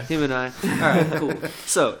I. Him and I. All right, cool.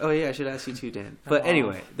 So, I should ask you too, Dan. But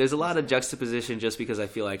anyway, there's a lot of juxtaposition just because I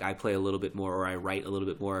feel like I play a little bit more, or I write a little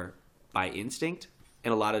bit more by instinct.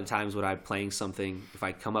 And a lot of the times when I'm playing something, if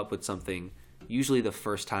I come up with something, usually the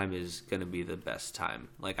first time is going to be the best time.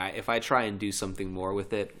 Like if I try and do something more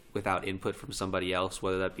with it without input from somebody else,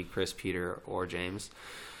 whether that be Chris, Peter, or James,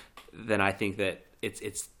 then I think that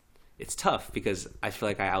it's tough because I feel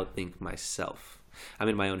like I outthink myself. I'm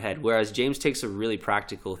in my own head. Whereas James takes a really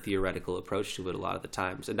practical, theoretical approach to it a lot of the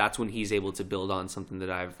times. And that's when he's able to build on something that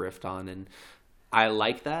I've riffed on. And I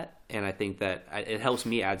like that. And I think that it helps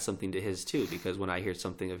me add something to his too. Because when I hear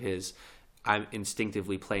something of his, I'm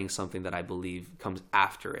instinctively playing something that I believe comes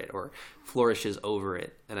after it or flourishes over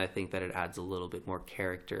it. And I think that it adds a little bit more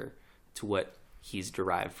character to what he's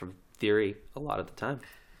derived from theory a lot of the time.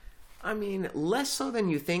 I mean, less so than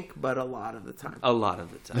you think, but a lot of the time. A lot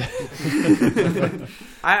of the time.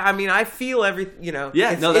 I mean, I feel every,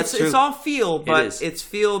 Yeah, that's true. It's all feel, but is. it's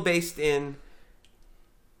feel based in,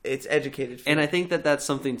 it's educated feel. And I think that that's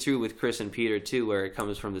something true with Chris and Peter too, where it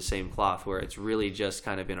comes from the same cloth, where it's really just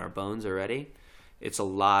kind of in our bones already. It's a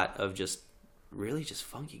lot of just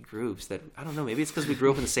funky grooves that, I don't know, maybe it's because we grew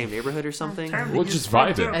up in the same neighborhood or something. Well, just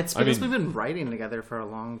vibing. It's because we've been writing together for a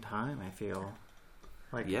long time, I feel.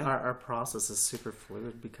 Like our process is super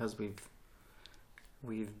fluid because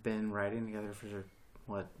we've been writing together for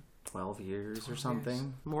 12 years or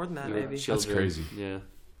something. More than that, We were maybe. children. That's crazy. Yeah.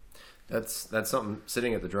 That's something.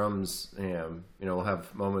 Sitting at the drums, we'll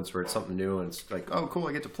have moments where it's something new, and it's like, oh, cool,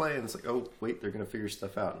 I get to play, and it's like, oh, wait, they're gonna figure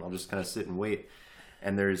stuff out, and I'll just kind of sit and wait.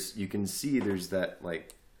 And you can see there's that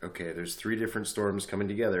like, okay, there's 3 different storms coming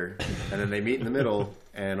together, and then they meet in the middle,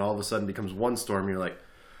 and all of a sudden becomes one storm. And you're like,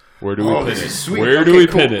 where do we pin this it? is sweet. Where do Okay, we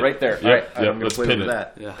cool. pin it? Right there. Yep, All right, yep, I'm gonna let's play pin with it.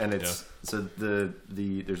 that. Yeah. And it's so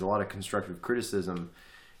there's a lot of constructive criticism,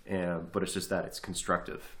 but it's just that it's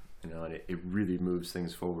constructive, and it really moves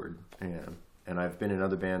things forward. And I've been in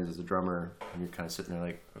other bands as a drummer, and you're kind of sitting there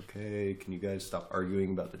like, okay, can you guys stop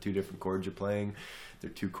arguing about the two different chords you're playing? They're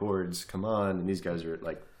two chords, come on. And these guys are at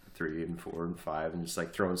like 3 and 4 and 5 and just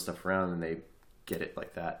like throwing stuff around, and they get it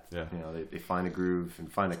like that. Yeah. They find a groove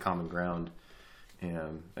and find a common ground,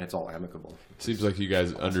 and it's all amicable. Seems like you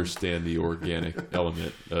guys understand the organic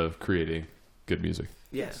element of creating good music.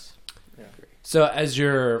 Yes. So as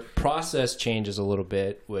your process changes a little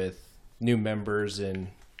bit with new members and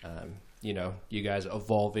you guys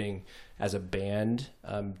evolving as a band,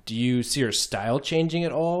 do you see your style changing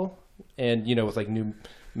at all? And with like new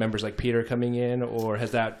members like Peter coming in, or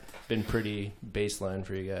has that been pretty baseline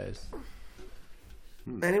for you guys?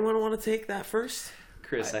 Anyone want to take that first?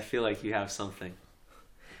 Chris, I feel like you have something.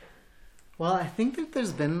 Well, I think that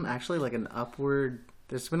there's been actually like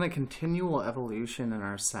there's been a continual evolution in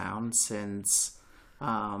our sound since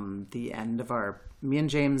the end of me and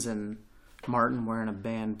James and Martin were in a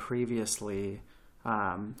band previously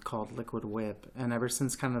called Liquid Whip, and ever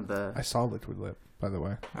since kind of I saw Liquid Whip, by the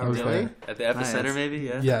way. Oh, really? At the Epicenter, Nice. maybe?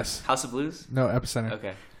 Yeah. Yes. House of Blues? No, Epicenter.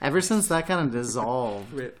 Okay. Ever since that kind of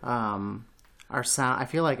dissolved, Rip. our sound, I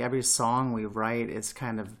feel like every song we write is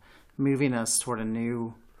kind of moving us toward a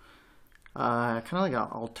new, kind of like an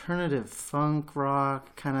alternative funk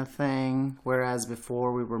rock kind of thing. Whereas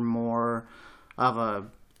before we were more of a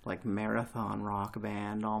like marathon rock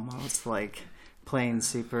band, almost like playing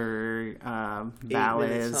super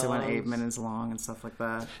ballads that went 8 minutes long and stuff like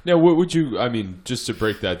that. Now, what would you, just to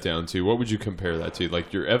break that down too, what would you compare that to?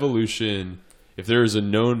 Like your evolution, if there is a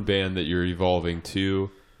known band that you're evolving to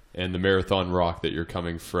and the marathon rock that you're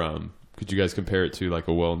coming from, could you guys compare it to like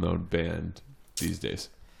a well-known band these days?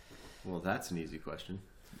 Well, that's an easy question.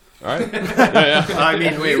 All right. Yeah. I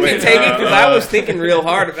mean, wait. Take it because I was thinking real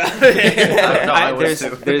hard about it. I was too.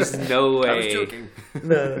 There's no way. I was joking.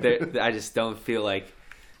 I just don't feel like.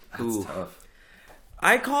 Ooh, Tough.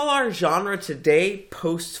 I call our genre today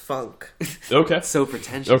post-funk. Okay. so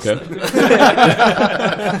pretentious. Okay.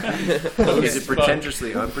 Is it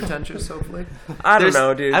pretentiously unpretentious, hopefully? I don't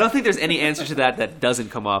know, dude. I don't think there's any answer to that doesn't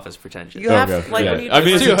come off as pretentious. You have Okay. like Yeah. when you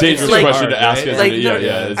It's a dangerous like- question to ask as Like, an, no,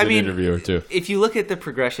 as I an mean, interviewer too. If you look at the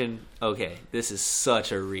progression, okay, this is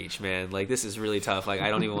such a reach, man. Like, this is really tough. Like, I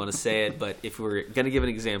don't even want to say it, but if we're going to give an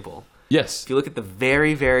example, Yes. if you look at the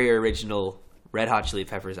very, very original Red Hot Chili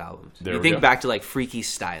Peppers albums, There you we think go. back to, like, Freaky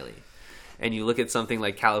Styley, and you look at something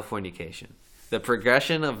like Californication, the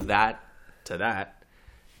progression of that to that,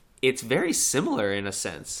 it's very similar in a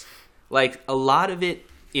sense. Like, a lot of it,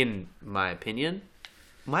 in my opinion,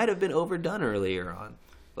 might have been overdone earlier on.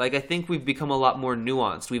 Like, I think we've become a lot more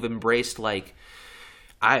nuanced. We've embraced, like,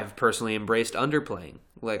 I have personally embraced underplaying.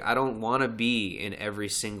 Like, I don't want to be in every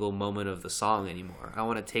single moment of the song anymore. I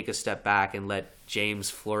want to take a step back and let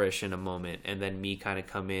James flourish in a moment, and then me kind of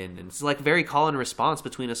come in. And it's like very call and response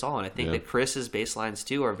between us all. And I think that Chris's bass lines,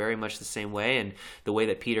 too, are very much the same way. And the way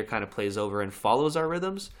that Peter kind of plays over and follows our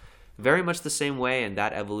rhythms, very much the same way. And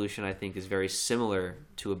that evolution, I think, is very similar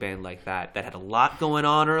to a band like that had a lot going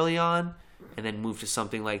on early on, and then move to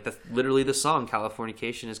something like literally the song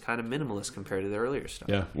Californication is kind of minimalist compared to the earlier stuff.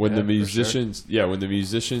 Yeah, when the for musicians, when the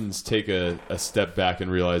musicians take a step back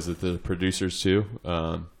and realize that the producers too,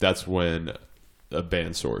 that's when a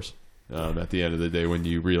band soars. At the end of the day, when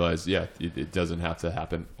you realize, it doesn't have to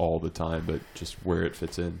happen all the time, but just where it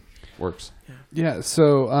fits in works. Yeah,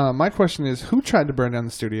 so my question is, who tried to burn down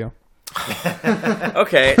the studio?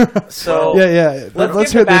 Okay, so Yeah. Let's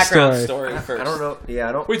give hear the this background story. story first. I don't know. Yeah,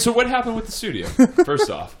 I don't. Wait, so what happened with the studio? First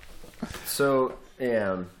off, So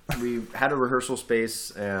we had a rehearsal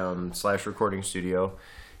space / recording studio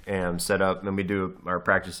set up, and we do our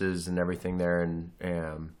practices and everything there. And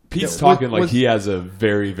Pete's talking like he has a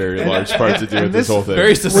very, very large part to do with this whole thing.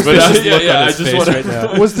 Very suspicious look on his face right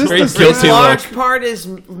now. Was this Very the guilty This look. large part is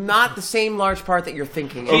not the same large part that you're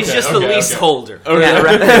thinking. He's just the leaseholder. Yeah,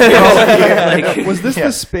 right. was this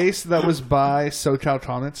the space that was by SoCal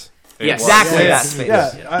Comets? Yes. Exactly Yeah, that space.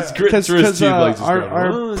 Yeah, gritting through his teeth like just going,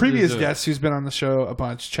 our "Oh, previous there's a-" guest who's been on the show a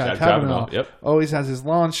bunch, Chad Chad Kavanaugh, Kavanaugh, yep. always has his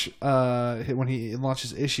launch when he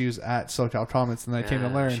launches issues at SoCal Comets, and I came to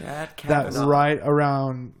learn Chad that Kavanaugh. right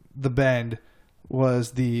around the bend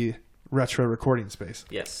was the retro recording space.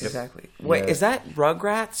 Yes. Exactly. Wait, is that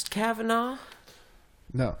Rugrats Kavanaugh?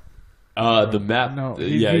 No, The map. no,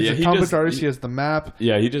 He he's a comic does, artist. He has the map.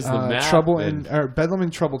 Yeah, he does the map. Trouble and, in Bedlam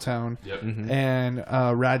in Troubletown, Yep. and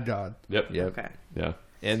Rad God. Yep. Okay. Yeah.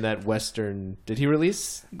 And that Western, did he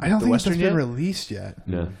release? I don't the think Western it's been yet? released yet.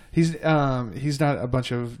 Yeah. He's not a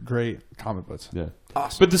bunch of great comic books. Yeah.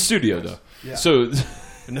 Awesome. But the studio though. Yeah. So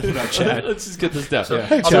Enough about Chad. Let's just get this down. So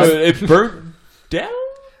Chad. it burnt down?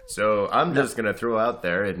 So I'm just going to throw out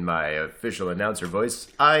there in my official announcer voice,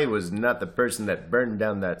 I was not the person that burned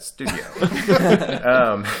down that studio.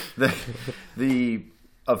 The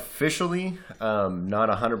officially, not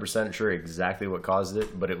 100% sure exactly what caused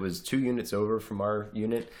it, but it was 2 units over from our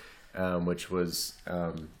unit, which was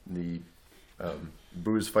the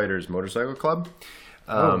Booze Fighters Motorcycle Club.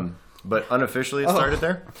 But unofficially it started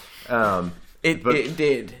there. It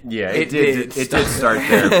did. Yeah, it did. It did start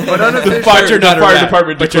there. But unofficially, The fire rat,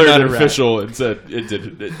 department but you're declared not it a rat. official and said it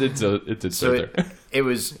did so start there. it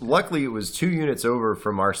was luckily it was 2 units over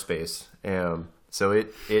from our space. So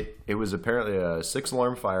it was apparently a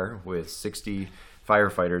 6-alarm fire with 60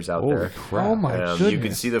 firefighters out Holy there. crap. Oh my goodness. You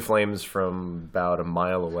could see the flames from about a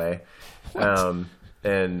mile away.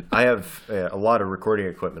 And I have a lot of recording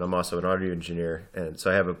equipment. I'm also an audio engineer, and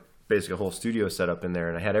so I have basically a whole studio set up in there,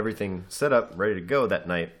 and I had everything set up ready to go that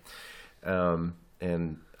night.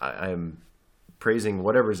 And I'm praising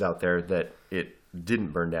whatever's out there that it didn't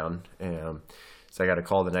burn down. So I got a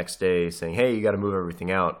call the next day saying, "Hey, you got to move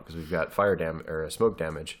everything out because we've got smoke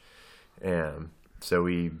damage." So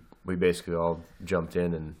we basically all jumped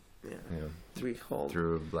in and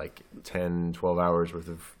through like 10, 12 hours worth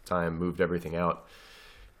of time, moved everything out.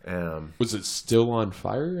 Was it still on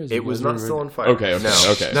fire? It was not still on fire. Okay.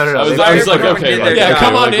 No. Okay. No. I was Fire like, department okay, did like, their job.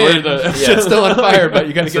 Come on we're in. gonna- Shit's still on fire, but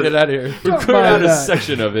you got to get it out of here. We're clearing out a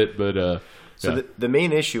section of it, but So the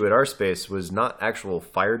main issue at our space was not actual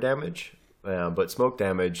fire damage, but smoke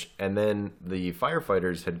damage. And then the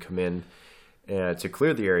firefighters had come in to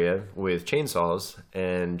clear the area with chainsaws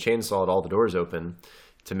and chainsawed all the doors open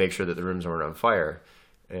to make sure that the rooms weren't on fire.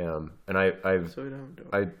 So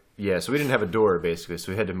we didn't have a door basically,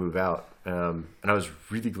 so we had to move out. And I was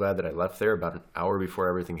really glad that I left there about an hour before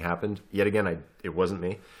everything happened. Yet again, it wasn't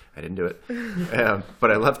me. I didn't do it.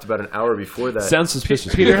 But I left about an hour before that. sounds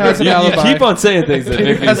suspicious. Peter has an you alibi. keep on saying things that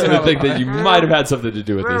make me has an think that you might have had something to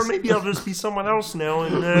do with this. Maybe I'll just be someone else now.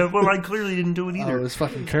 And I clearly didn't do it Oh, either. it was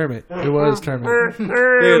fucking Kermit. It was Kermit.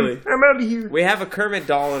 Clearly. I'm out of here. We have a Kermit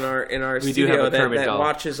doll in our We do have studio a Kermit that doll.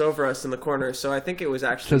 watches over us in the corner. So I think it was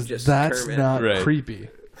actually Because just that's Kermit. not Right. creepy.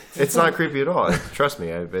 It's not creepy at all. Trust me.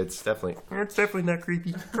 It's definitely... It's definitely not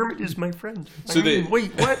creepy. Kermit is my friend. So they-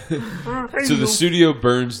 wait, what? So the studio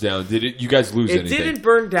burns down. Did it? You guys lose It anything? didn't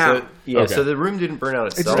burn down. Okay. So the room didn't burn out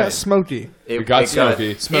It itself. just got smoky. It got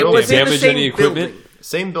smoky. It was in the Damage same any equipment? building.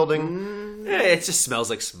 Same building. It just smells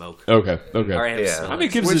like smoke. Okay. Our Okay. amps Yeah. smell I mean,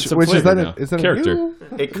 it gives Which it some is flavor that? now. Is that a Character. new?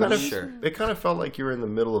 It kind of Sure. it kind of felt like you were in the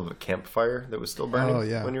middle of a campfire that was still burning Oh,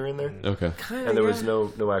 yeah. when you were in there, Okay. and there was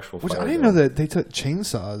no actual Which fire. I didn't there. know that they took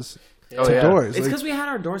chainsaws Oh, to yeah. doors. It's Like, because we had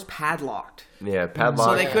our doors padlocked. Yeah, padlock.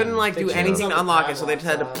 So they couldn't do anything to unlock it, so they just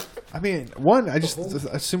had to... I mean, I just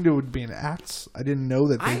assumed it would be an axe. I didn't know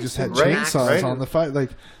that they I just had assumed chainsaws right. on the fire. Like,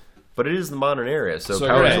 But it is the modern area, so So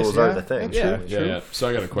power right. tools Yeah, are the thing. that's true. Yeah. So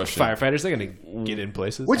I got a question. Firefighters, they're going to get in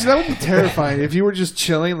places. which that would be terrifying if you were just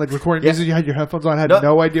chilling, like recording Yeah. music. You had your headphones on, had No,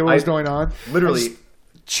 no idea what was I- going on. Literally, And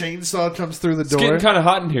chainsaw comes through the It's door. getting kind of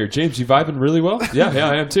hot in here. James, you vibing really well? Yeah,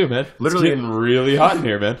 I am too, man. Literally- it's getting really hot in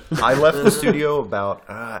here, man. I left the studio about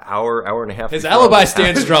hour and a half. His before all alibi this stands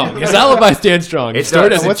happened. strong. His alibi stands strong. It Story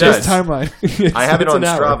does. doesn't What's does. his timeline? I have it It's on an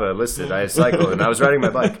hour. Strava listed. I cycle and I was riding my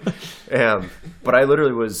bike. But I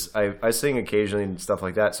literally I sing occasionally and stuff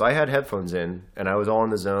like that. So I had headphones in and I was all in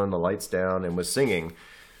the zone, the lights down, and was singing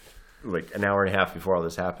like an hour and a half before all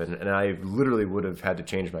this happened. And I literally would have had to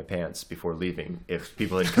change my pants before leaving if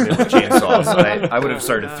people had come in with chainsaws. I would have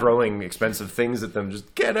started throwing expensive things at them.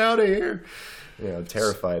 Just get out of here.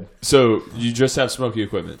 Terrified. So you just have smoky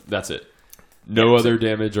equipment. That's it. No other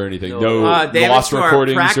damage or anything. No damage lost to our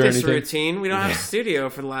recordings or practice anything. routine. We don't have a studio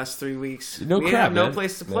for the last 3 weeks. No we crap, have no man.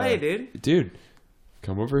 place to play, dude. Dude,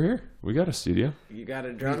 come over here. We got a studio. You got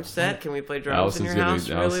a drum set? Can we play drums Allison's in your gonna- house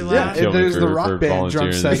Allison's really gonna loud? kill And me there's the for rock band drum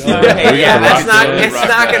volunteering set. this. Yeah, We Yeah, got that's rock not. band, It's rock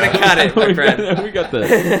not band. gonna cut it, my friend. We got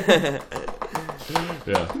that.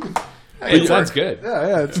 Yeah. It sounds good.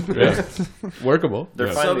 Yeah, it's Workable. They're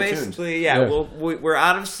Yeah. So finely tuned. basically, we're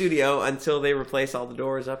out of studio until they replace all the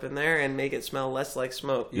doors up in there and make it smell less like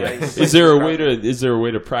smoke. Yeah. Is there a way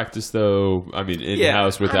to practice though? I mean, in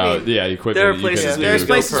house without equipment. There are that you places. couldn't There's do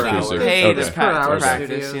places per people hour. pay Okay. to Per hour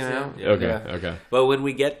practice. studios, You know. Okay. But when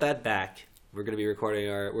we get that back, we're going to be we're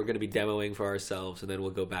going to be demoing for ourselves, and then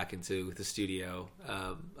we'll go back into the studio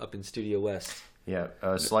up in Studio West. Yeah,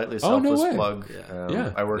 slightly Oh, no selfless way. plug.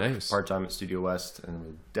 Yeah, I work nice. part-time at Studio West, and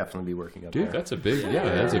we'll definitely be working up Dude, there. that's a big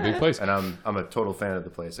that's a big place. And I'm a total fan of the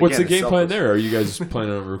place. What's Again, the it's game plan selfless. there? Are you guys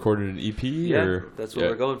planning on recording an EP? Yeah, or that's what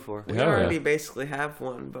we're going for. We Hell already yeah. basically have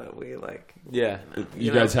one, but we like. Yeah.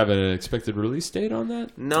 You guys have an expected release date on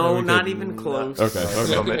that? No, we not could- even close.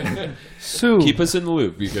 Okay. So Keep us in the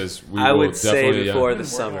loop because we I will would say definitely before the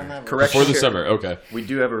summer. Correction. before the summer. Okay. We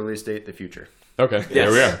do have a release date in the future. Okay.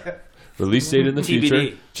 There we are. Release date in the TBD.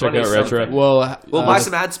 future. Check out 20 Retro. something. Well, We'll buy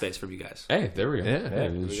some ad space from you guys. Hey, there we go.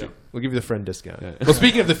 Yeah. We'll give you the friend discount. Yeah. Well,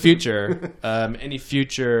 speaking of the future, any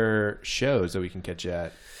future shows that we can catch you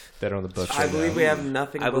at that are on the books? I right believe now? we have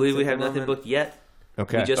nothing. I believe we booked at have the nothing moment. booked yet.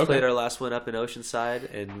 Okay. We just Okay. played our last one up in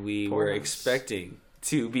Oceanside, and we Poor were us. expecting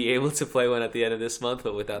to be able to play one at the end of this month,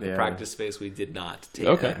 but without the Yeah. practice space, we did not take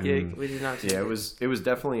Okay. that gig. We did not. Yeah, it was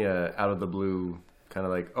definitely out of the blue, kind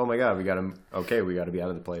of like, oh my god, we got to be out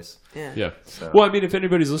of the place. Yeah. Yeah. So- Well, I mean, if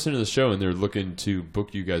anybody's listening to the show and they're looking to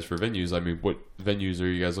book you guys for venues, I mean, what venues are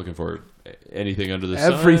you guys looking for? Anything under the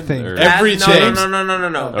Everything. sun? or- That- Everything.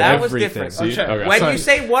 No. That was Everything. different. See? Okay. When Sorry. you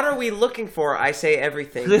say what are we looking for, I say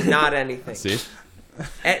everything, not anything. See?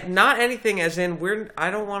 Not anything, as in I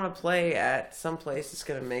don't want to play at some place that's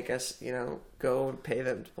gonna make us, go and pay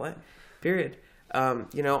them to play. Period. I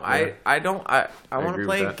want to agree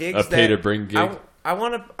play with that. gigs A pay that to bring gig? I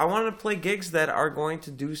want to play gigs that are going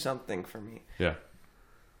to do something for me. Yeah.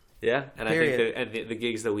 Yeah, and Period. I think the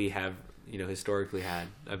gigs that we have, historically had,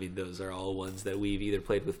 I mean, those are all ones that we've either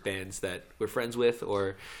played with bands that we're friends with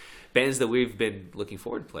or bands that we've been looking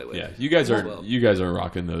forward to play with. Yeah. You guys as are well. you guys are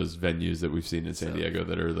rocking those venues that we've seen in San Diego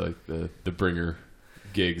that are like the bringer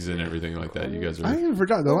gigs and everything like that. You guys are I even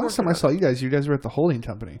forgot. The last time I saw you guys were at the Holding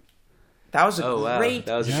Company. That was a Oh wow, great.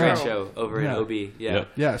 that was a show. great show over in Yeah. OB. Yeah. Yep.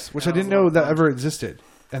 Yes, which That I didn't was a lot know of that fun. ever existed.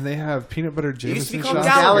 And they have peanut butter used to be Jameson called shots.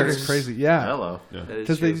 Gallagher's. It's crazy. Yeah. Hello. Yeah. That is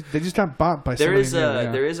Because true. they just got bought by There somebody is new, a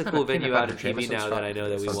yeah. there is a cool venue out in Peanut PB butter now that I know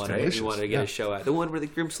that we Sounds want delicious. to get Yeah. a show at. The one where the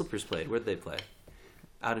Grim Slippers played. Where did they play?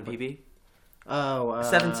 Out in PB. Oh,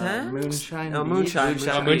 710? Moonshine. No, Beach.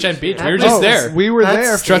 Moonshine. Moonshine Beach. Yeah. We were just there. We were That's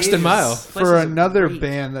there Truxton Mile. for Place is another great.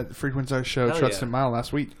 band that frequents our show, Hell Truxton yeah. Mile,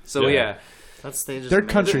 last week. So Yeah. yeah, That stage is They're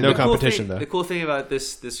amazing. country. No The competition, though. The cool thing about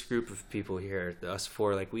this group of people here, us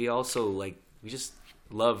four, like we also we just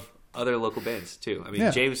love other local bands too. I mean,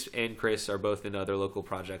 Yeah. James and Chris are both in other local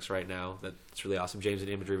projects right now. That's really awesome. James in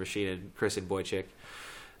Imagery Machine and Chris in Boychick.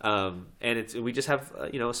 And we just have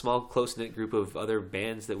a small close knit group of other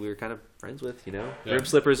bands that we were kind of friends with. Yeah. Grim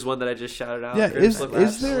Slippers is one that I just shouted out. Yeah, Grim is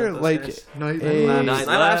Slippers. there those like guys. Night a, Night Night Labs,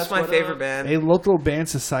 Lab's my what favorite up? band. a local band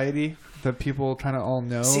society that people kind of all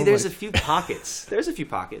know? See, there's like, a few pockets. There's a few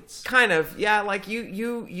pockets. Kind of, yeah. Like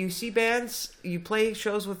you see bands, you play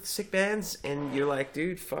shows with sick bands, and you're like,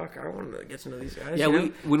 dude, fuck, I want to get to know these guys. Yeah, you know?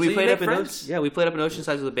 when So we you played make up in friends. we played up in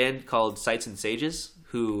Oceanside with a band called Sights and Sages,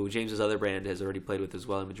 who James's other band has already played with as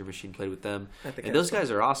well. Imagery Machine played with them, I think and I those saw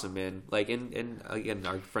guys are awesome, man. Like, and again,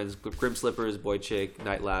 our friends Grim Slippers, Boychick,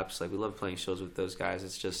 Night Lapse. Like, we love playing shows with those guys.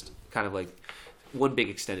 It's just kind of like one big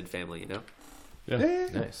extended family, you know. Yeah. yeah,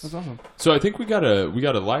 Nice. that's awesome. So I think we got a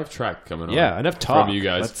live track coming on. Yeah, enough talk. from you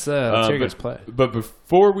guys. Let's hear you guys but, play. But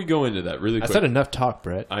before we go into that, really I quick, said enough talk,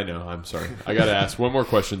 Brett. I know. I'm sorry. I got to ask one more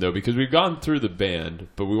question though, because we've gone through the band,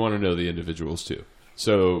 but we want to know the individuals too.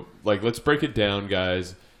 So, let's break it down,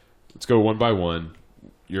 guys. Let's go one by one.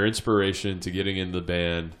 Your inspiration to getting into the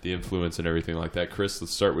band, the influence, and everything like that. Chris,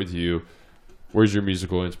 let's start with you. Where's your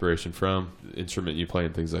musical inspiration from? The instrument you play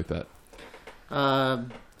and things like that.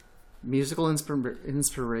 Musical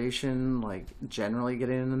inspiration, like generally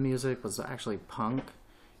getting into music, was actually punk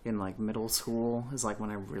in like middle school. Is like when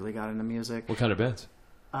I really got into music. What kind of bands?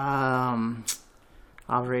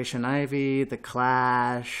 Operation Ivy, The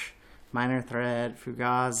Clash, Minor Threat,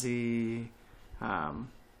 Fugazi, a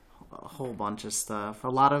whole bunch of stuff. A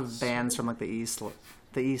lot of bands from like the East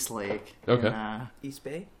Lake. Okay. In, East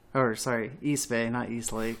Bay. or sorry, East Bay, not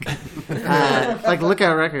East Lake. Like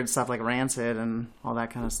Lookout Records stuff, like Rancid and all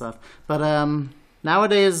that kind of stuff. But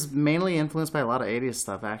nowadays, mainly influenced by a lot of 80s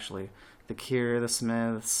stuff, actually. The Cure, The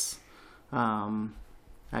Smiths, Echo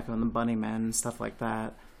and the Bunnymen, stuff like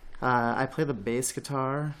that. I play the bass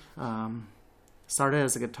guitar. Started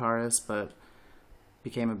as a guitarist, but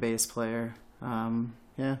became a bass player.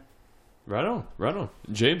 Yeah. Right on. Right on.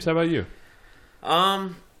 James, how about you?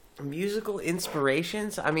 Musical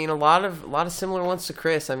inspirations. I mean, a lot of similar ones to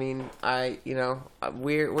Chris. I mean,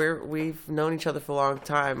 we've known each other for a long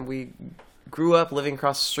time. We grew up living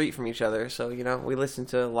across the street from each other, so we listen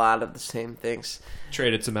to a lot of the same things.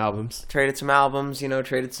 Traded some albums. Traded some albums,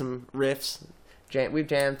 traded some riffs. We've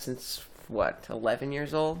jammed since what, 11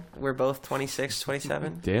 years old. We're both 26,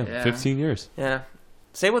 27. Damn, Yeah. 15 years. Yeah.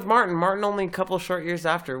 Same with Martin. Martin only a couple short years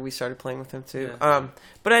after we started playing with him too.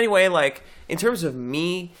 But anyway, like in terms of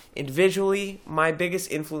me individually, my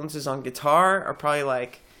biggest influences on guitar are probably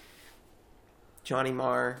like Johnny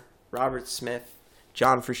Marr, Robert Smith,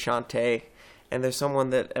 John Frusciante, and there's someone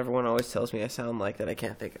that everyone always tells me I sound like that I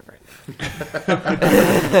can't think of right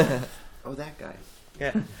now. Oh, that guy.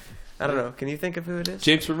 Yeah. I don't know. Can you think of who it is?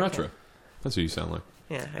 James from Retro. That's who you sound like.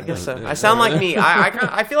 Yeah, I guess so. I sound like me.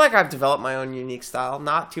 I feel like I've developed my own unique style.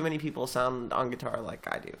 Not too many people sound on guitar like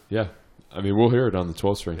I do. Yeah. I mean, we'll hear it on the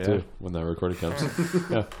 12 string, Yeah. too, when that recording comes.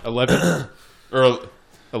 Yeah. 11. Or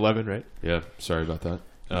 11, right? Yeah, sorry about that.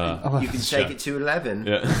 You can take it to 11.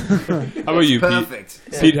 Yeah. How about you, Pete? Perfect.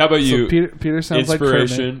 Pete, how about you? So Peter sounds like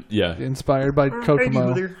Inspiration, Kermit, yeah. inspired by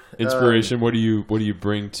Kokomo. Inspiration. What do you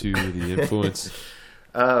bring to the influence?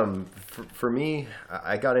 For me,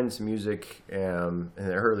 I got into music in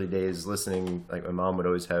the early days listening. Like my mom would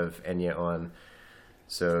always have Enya on,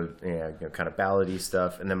 so kind of ballady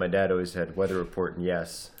stuff. And then my dad always had Weather Report and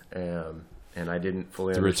Yes, and I didn't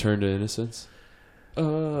fully The understand. Return to Innocence.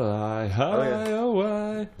 Oh,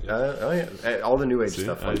 yeah, all the new age See?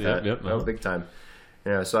 stuff like that. Yep, Oh, big time.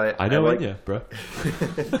 Yeah, so I know like, Enya, bro.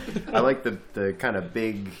 I like the kind of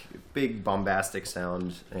big bombastic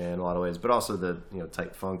sound in a lot of ways, but also the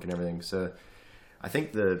tight funk and everything. So I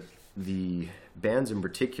think the bands in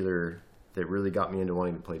particular that really got me into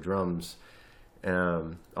wanting to play drums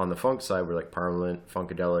on the funk side were like Parliament,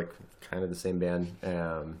 Funkadelic, kind of the same band.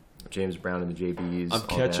 James Brown and the JBs. I'm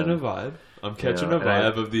catching a vibe. I'm catching Yeah, a and I-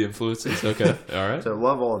 vibe of the influences. Okay, all right. So I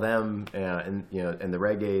love all of them, and and the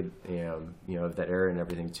reggae, of that era and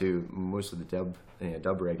everything too. Most of the dub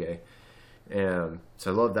reggae.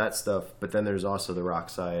 So I love that stuff. But then there's also the rock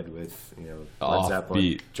side with Led Zeppelin,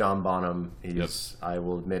 Offbeat. John Bonham. I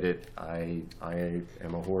will admit it. I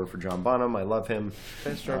am a whore for John Bonham. I love him.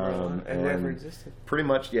 Best drummer and ever existed. Pretty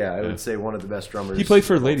much, yeah. I would say one of the best drummers. He played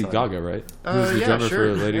for of all Lady time. Gaga, right? He was the Yeah, drummer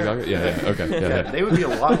sure. for Lady Yeah. Gaga. Yeah. Okay. Yeah. They would be a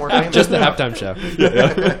lot more famous. Just the halftime show.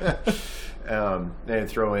 They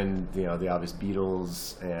throw in the obvious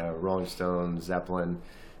Beatles, Rolling Stones, Zeppelin,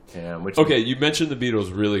 which Okay, you mentioned the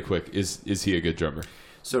Beatles really quick. Is he a good drummer?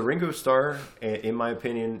 So Ringo Starr, in my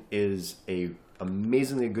opinion, is a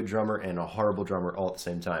amazingly good drummer and a horrible drummer all at the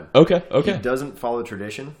same time. Okay. He doesn't follow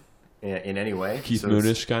tradition in any way. Keith So it's-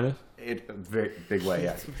 Moonish, kind of. Very big way,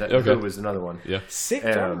 yeah. That Okay. was another one. Yeah. Sick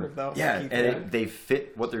drummer, though. Yeah, Keith and Moon. they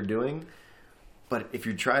fit what they're doing. But if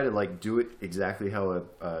you try to do it exactly how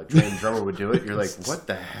a trained drummer would do it, you're like, what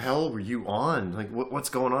the hell were you on? Like, what's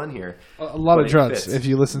going on here? A lot But of it drugs. fits. If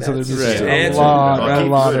you listen to their That's music, right. a Answer. lot Keith of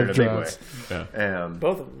Moon in a big drugs. way. Yeah.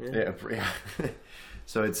 Both of them. Yeah.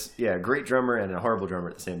 So it's a great drummer and a horrible drummer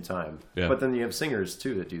at the same time. Yeah. But then you have singers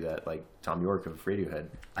too that do that, like Tom York of Radiohead.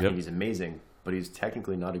 I Yep. think he's amazing, but he's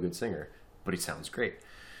technically not a good singer, but he sounds great.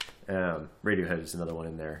 Radiohead is another one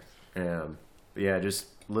in there. But yeah, just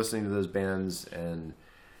listening to those bands, and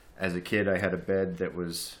as a kid, I had a bed that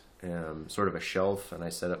was sort of a shelf, and I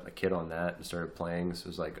set up my kit on that and started playing. So it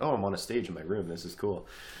was like, oh, I'm on a stage in my room. This is cool.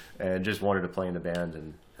 And just wanted to play in the band,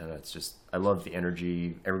 and it's just, I love the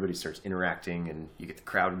energy. Everybody starts interacting, and you get the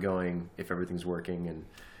crowd going if everything's working, and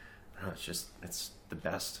it's the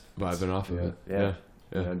best. Vibing off of it. Yeah.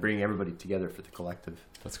 Yeah. And bringing everybody together for the collective.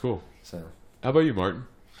 That's cool. So How about you, Martin?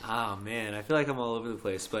 Oh man, I feel like I'm all over the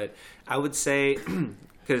place, but I would say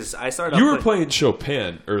because I started. You off were playing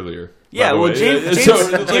Chopin earlier. Yeah, by the well, way. James So,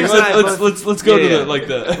 and I let's both- let's go Yeah, to yeah. the like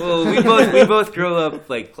the. Well, we both grew up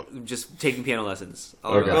like just taking piano lessons.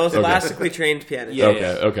 all Okay. around. Both Okay. classically trained pianists. Yeah.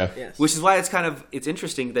 Okay. Yes. Which is why it's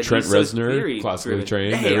interesting that Trent he's so Reznor, theory classically driven.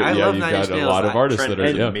 trained. Hey, I love you've Nine Inch got a Nails. lot of artists Trent that are.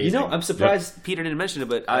 is Yeah. amazing. You know, I'm surprised. Peter didn't mention it,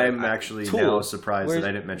 but I'm actually Tool. now surprised Where's- that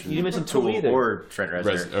I didn't mention you didn't mention Tool Tool either. or Trent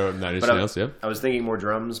Reznor. Nine Inch But Nails. Yeah. I was thinking more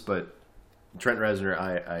drums, but Trent Reznor,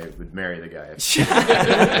 I would marry the guy.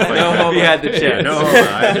 no hope you had the chance. Yeah,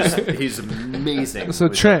 no, he's amazing. So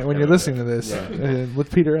with Trent, that when you're piano listening to this, look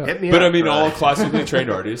Peter up. player. hit me But up, I mean, bro. all classically trained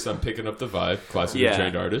artists. I'm picking up the vibe. Classically Yeah.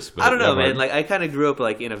 trained artists. But I don't know, yeah, man. Martin. Like I kind of grew up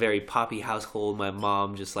like in a very poppy household. My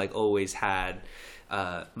mom just like always had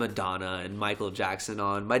Madonna and Michael Jackson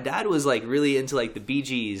on. My dad was like really into like the Bee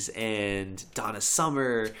Gees and Donna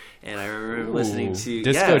Summer, and I remember listening to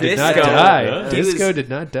Disco did not Disco. die. Yeah. He was- Disco did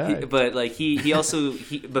not die. But like he also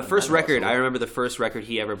the first record I remember the first record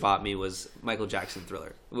he ever bought me was Michael Jackson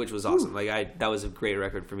Thriller, which was awesome. Like that was a great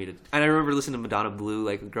record for me to. And I remember listening to Madonna Blue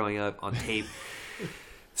like growing up on tape.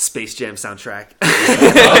 Space Jam soundtrack.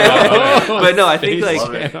 But no, I think Space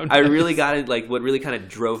like Jam. I really got it. Like what really kind of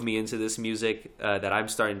drove me into this music that I'm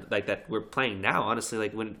starting like that we're playing now. Honestly,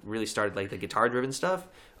 like when it really started like the guitar driven stuff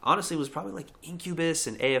honestly was probably like Incubus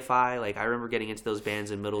and AFI. Like I remember getting into those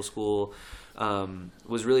bands in middle school.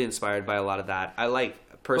 Was really inspired by a lot of that. I like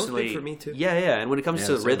personally. Both big for me too. Yeah. And when it comes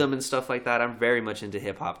to same. rhythm and stuff like that, I'm very much into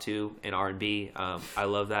hip hop too and R&B. I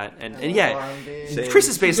love that. And yeah, R&B.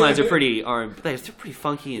 Chris's bass lines are pretty R&B. They're pretty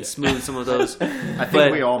funky and smooth. Some of those. I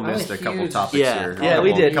think we all missed a couple topics Yeah, here. yeah,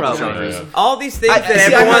 we did, Couple probably. genres. All these things that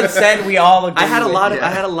see, everyone said, we all agree I had a with. lot of Yeah.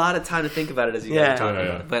 I had a lot of time to think about it as you guys Yeah. were talking Yeah, yeah.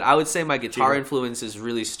 about it. But I would say my guitar influences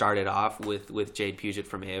really started off with Jade Puget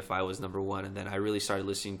from AFI was number one, and then I really started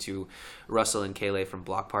listening to Russell and Kayleigh from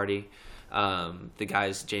Block Party. The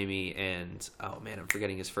guys Jamie and oh man, I'm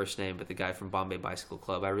forgetting his first name, but the guy from Bombay Bicycle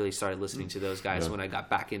Club. I really started listening to those guys when I got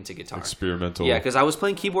back into guitar. Experimental. Yeah, because I was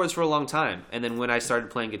playing keyboards for a long time, and then when I started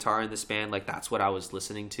playing guitar in this band, like that's what I was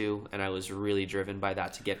listening to, and I was really driven by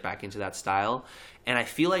that to get back into that style. And I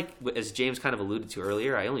feel like, as James kind of alluded to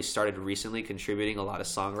earlier, I only started recently contributing a lot of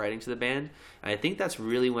songwriting to the band, and I think that's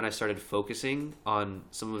really when I started focusing on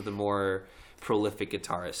some of the more prolific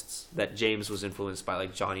guitarists that James was influenced by,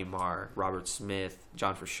 like Johnny Marr, Robert Smith,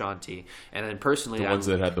 John Frusciante, and then personally, The ones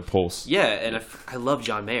that had the pulse. yeah, and I love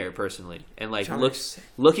John Mayer personally, and like John Mayer's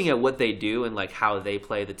looking at what they do and like how they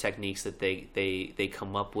play, the techniques that they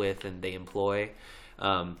come up with and they employ.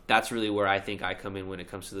 That's really where I think I come in when it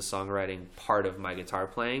comes to the songwriting part of my guitar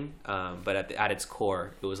playing. But at its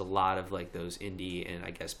core, it was a lot of like those indie and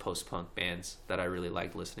I guess post-punk bands that I really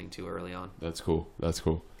liked listening to early on. That's cool. That's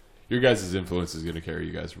cool. Your guys' influence is going to carry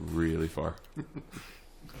you guys really far.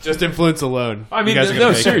 Just influence alone. I mean, You guys are no, gonna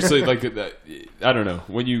make it. seriously, like I don't know.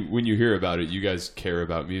 When you hear about it, you guys care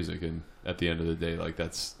about music, and at the end of the day, like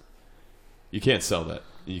that's you can't sell that,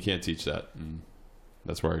 you can't teach that, and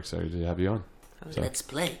that's why we're excited to have you on. So, Let's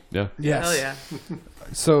play. yeah, Yes. Hell yeah.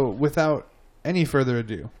 So, without any further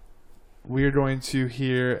ado, we are going to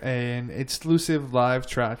hear an exclusive live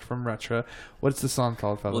track from Retra. What's the song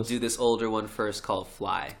called, fellas? We'll do this older one first called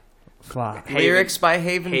Fly. Fly. Lyrics by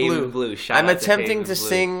Haven Haven Blue. Blue. Shout I'm out to attempting Haven to Blue.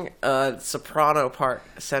 sing a soprano part,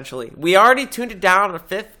 essentially. We already tuned it down a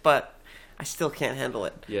fifth, but I still can't handle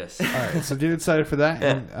it. Yes. All right, so get excited for that,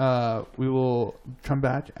 Yeah. and we will come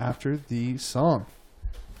back after the song.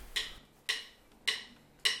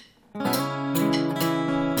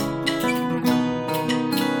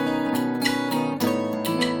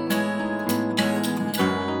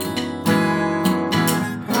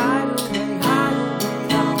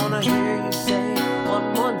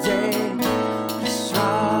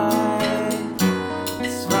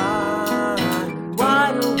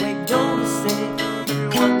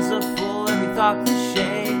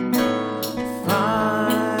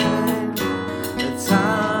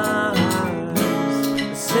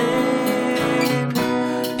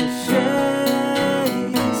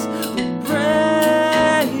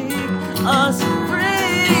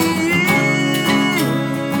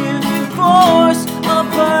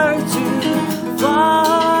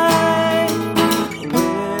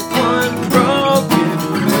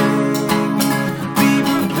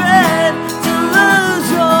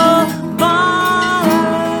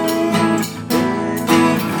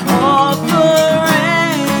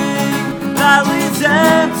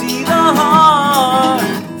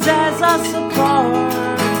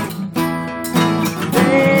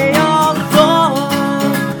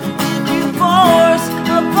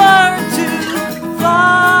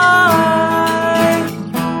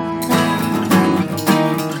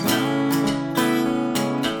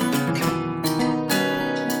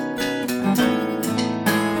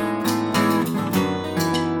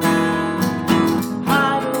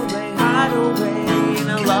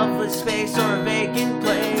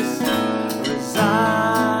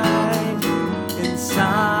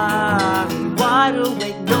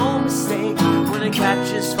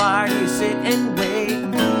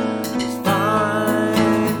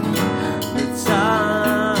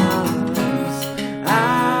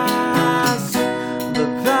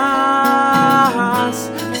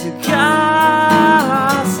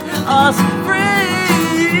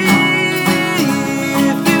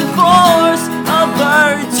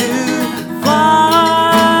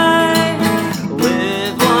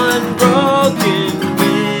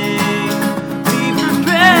 Be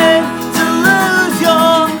prepared to lose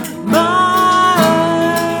your mind.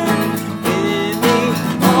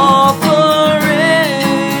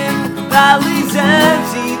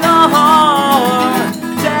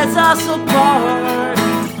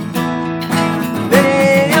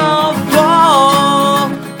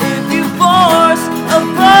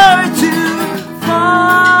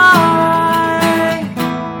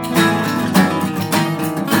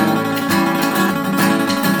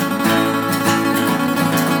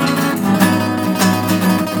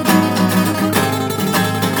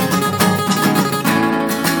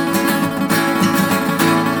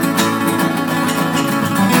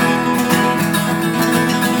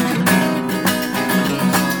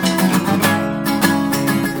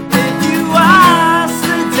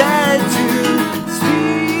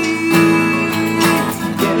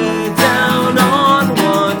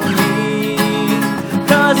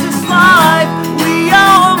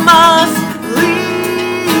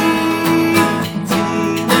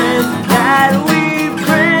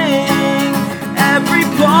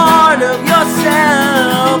 part of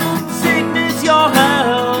yourself.